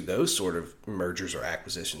pursue those sort of mergers or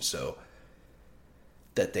acquisitions so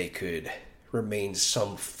that they could remain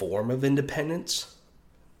some form of independence.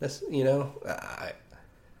 That's,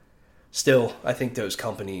 I think those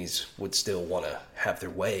companies would still want to have their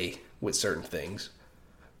way with certain things.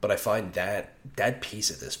 But I find that piece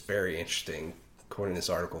of this very interesting. According to this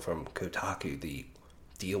article from Kotaku, the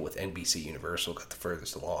deal with NBC Universal got the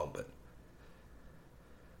furthest along, but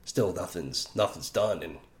still nothing's done.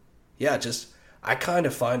 And yeah, I kind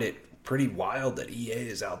of find it pretty wild that EA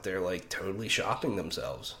is out there like totally shopping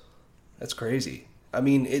themselves. That's crazy. I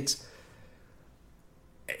mean, it's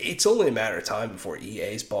only a matter of time before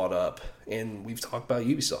EA's bought up, and we've talked about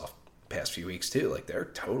Ubisoft the past few weeks too. Like, they're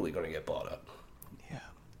totally going to get bought up. Yeah.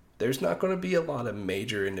 There's not going to be a lot of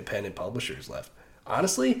major independent publishers left.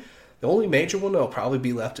 Honestly, the only major one that'll probably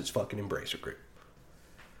be left is fucking Embracer Group.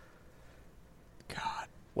 God.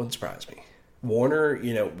 Wouldn't surprise me.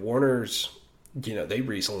 Warner's, they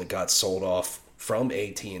recently got sold off from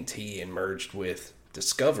AT&T and merged with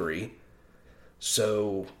Discovery.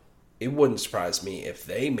 So it wouldn't surprise me if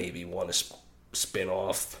they maybe want to spin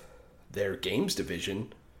off their games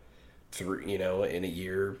division through, in a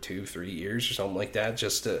year, 2, 3 years or something like that,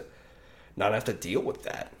 just to not have to deal with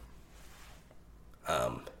that.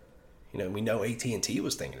 We know AT&T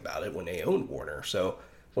was thinking about it when they owned Warner, so it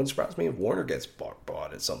wouldn't surprise me if Warner gets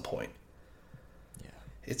bought at some point. Yeah.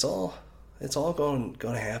 It's all going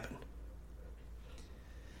to happen.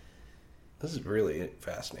 This is really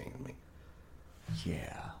fascinating to me.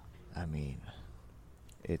 Yeah. I mean,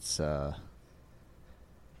 it's we're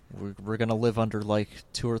gonna live under like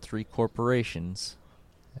 2 or 3 corporations,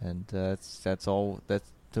 and that's all.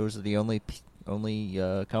 Those are the only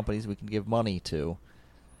companies we can give money to.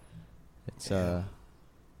 It's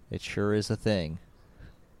it sure is a thing.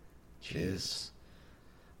 It is.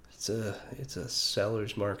 It's a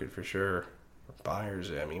seller's market for sure. Or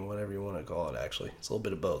buyers, I mean, whatever you want to call it. Actually, it's a little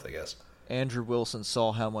bit of both, I guess. Andrew Wilson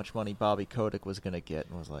saw how much money Bobby Kotick was going to get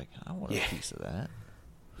and was like, I want a piece of that.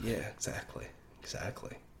 Yeah, exactly.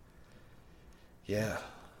 Yeah.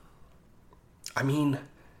 I mean,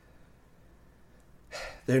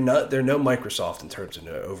 they're no Microsoft in terms of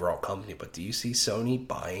the overall company, but do you see Sony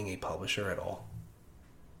buying a publisher at all?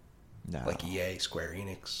 No. Like EA, Square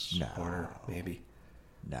Enix, Warner, maybe?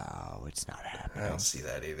 No, it's not happening. I don't see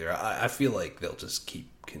that either. I feel like they'll just keep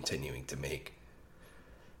continuing to make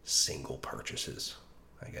single purchases,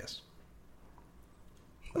 I guess.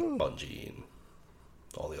 Like Bungie and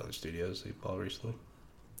all the other studios they bought recently.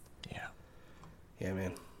 Yeah. Yeah,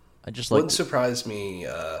 man. Wouldn't surprise me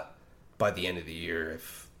by the end of the year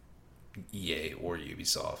if EA or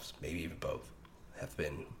Ubisoft, maybe even both, have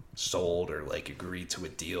been sold or like agreed to a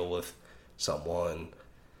deal with someone.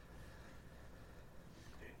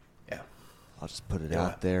 Yeah. I'll just put it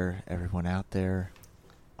out there, everyone out there.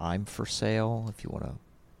 I'm for sale if you want to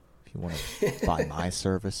buy my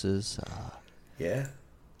services. Yeah.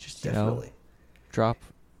 Just definitely. Drop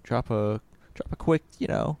a quick,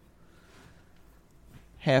 $500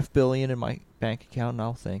 million in my bank account, and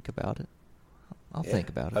I'll think about it. I'll think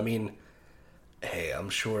about it. I mean, hey, I'm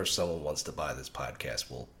sure if someone wants to buy this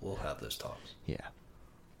podcast, we'll have those talks. Yeah.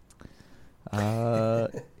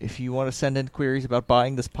 If you want to send in queries about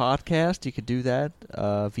buying this podcast, you could do that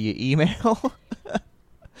via email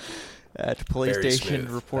at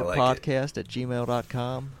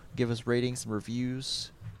PlayStationReportPodcast@gmail.com. Give us ratings and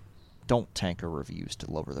reviews. Don't tank our reviews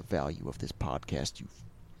to lower the value of this podcast, you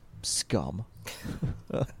scum.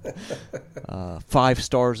 5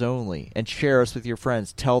 stars only. And share us with your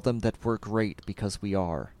friends. Tell them that we're great, because we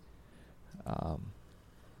are.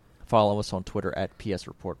 Follow us on Twitter at PS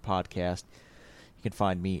Report Podcast. You can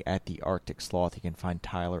find me at the Arctic Sloth. You can find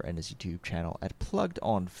Tyler and his YouTube channel at Plugged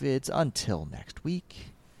On Vids. Until next week,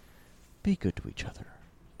 be good to each other.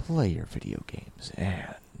 Play your video games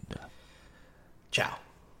and ciao.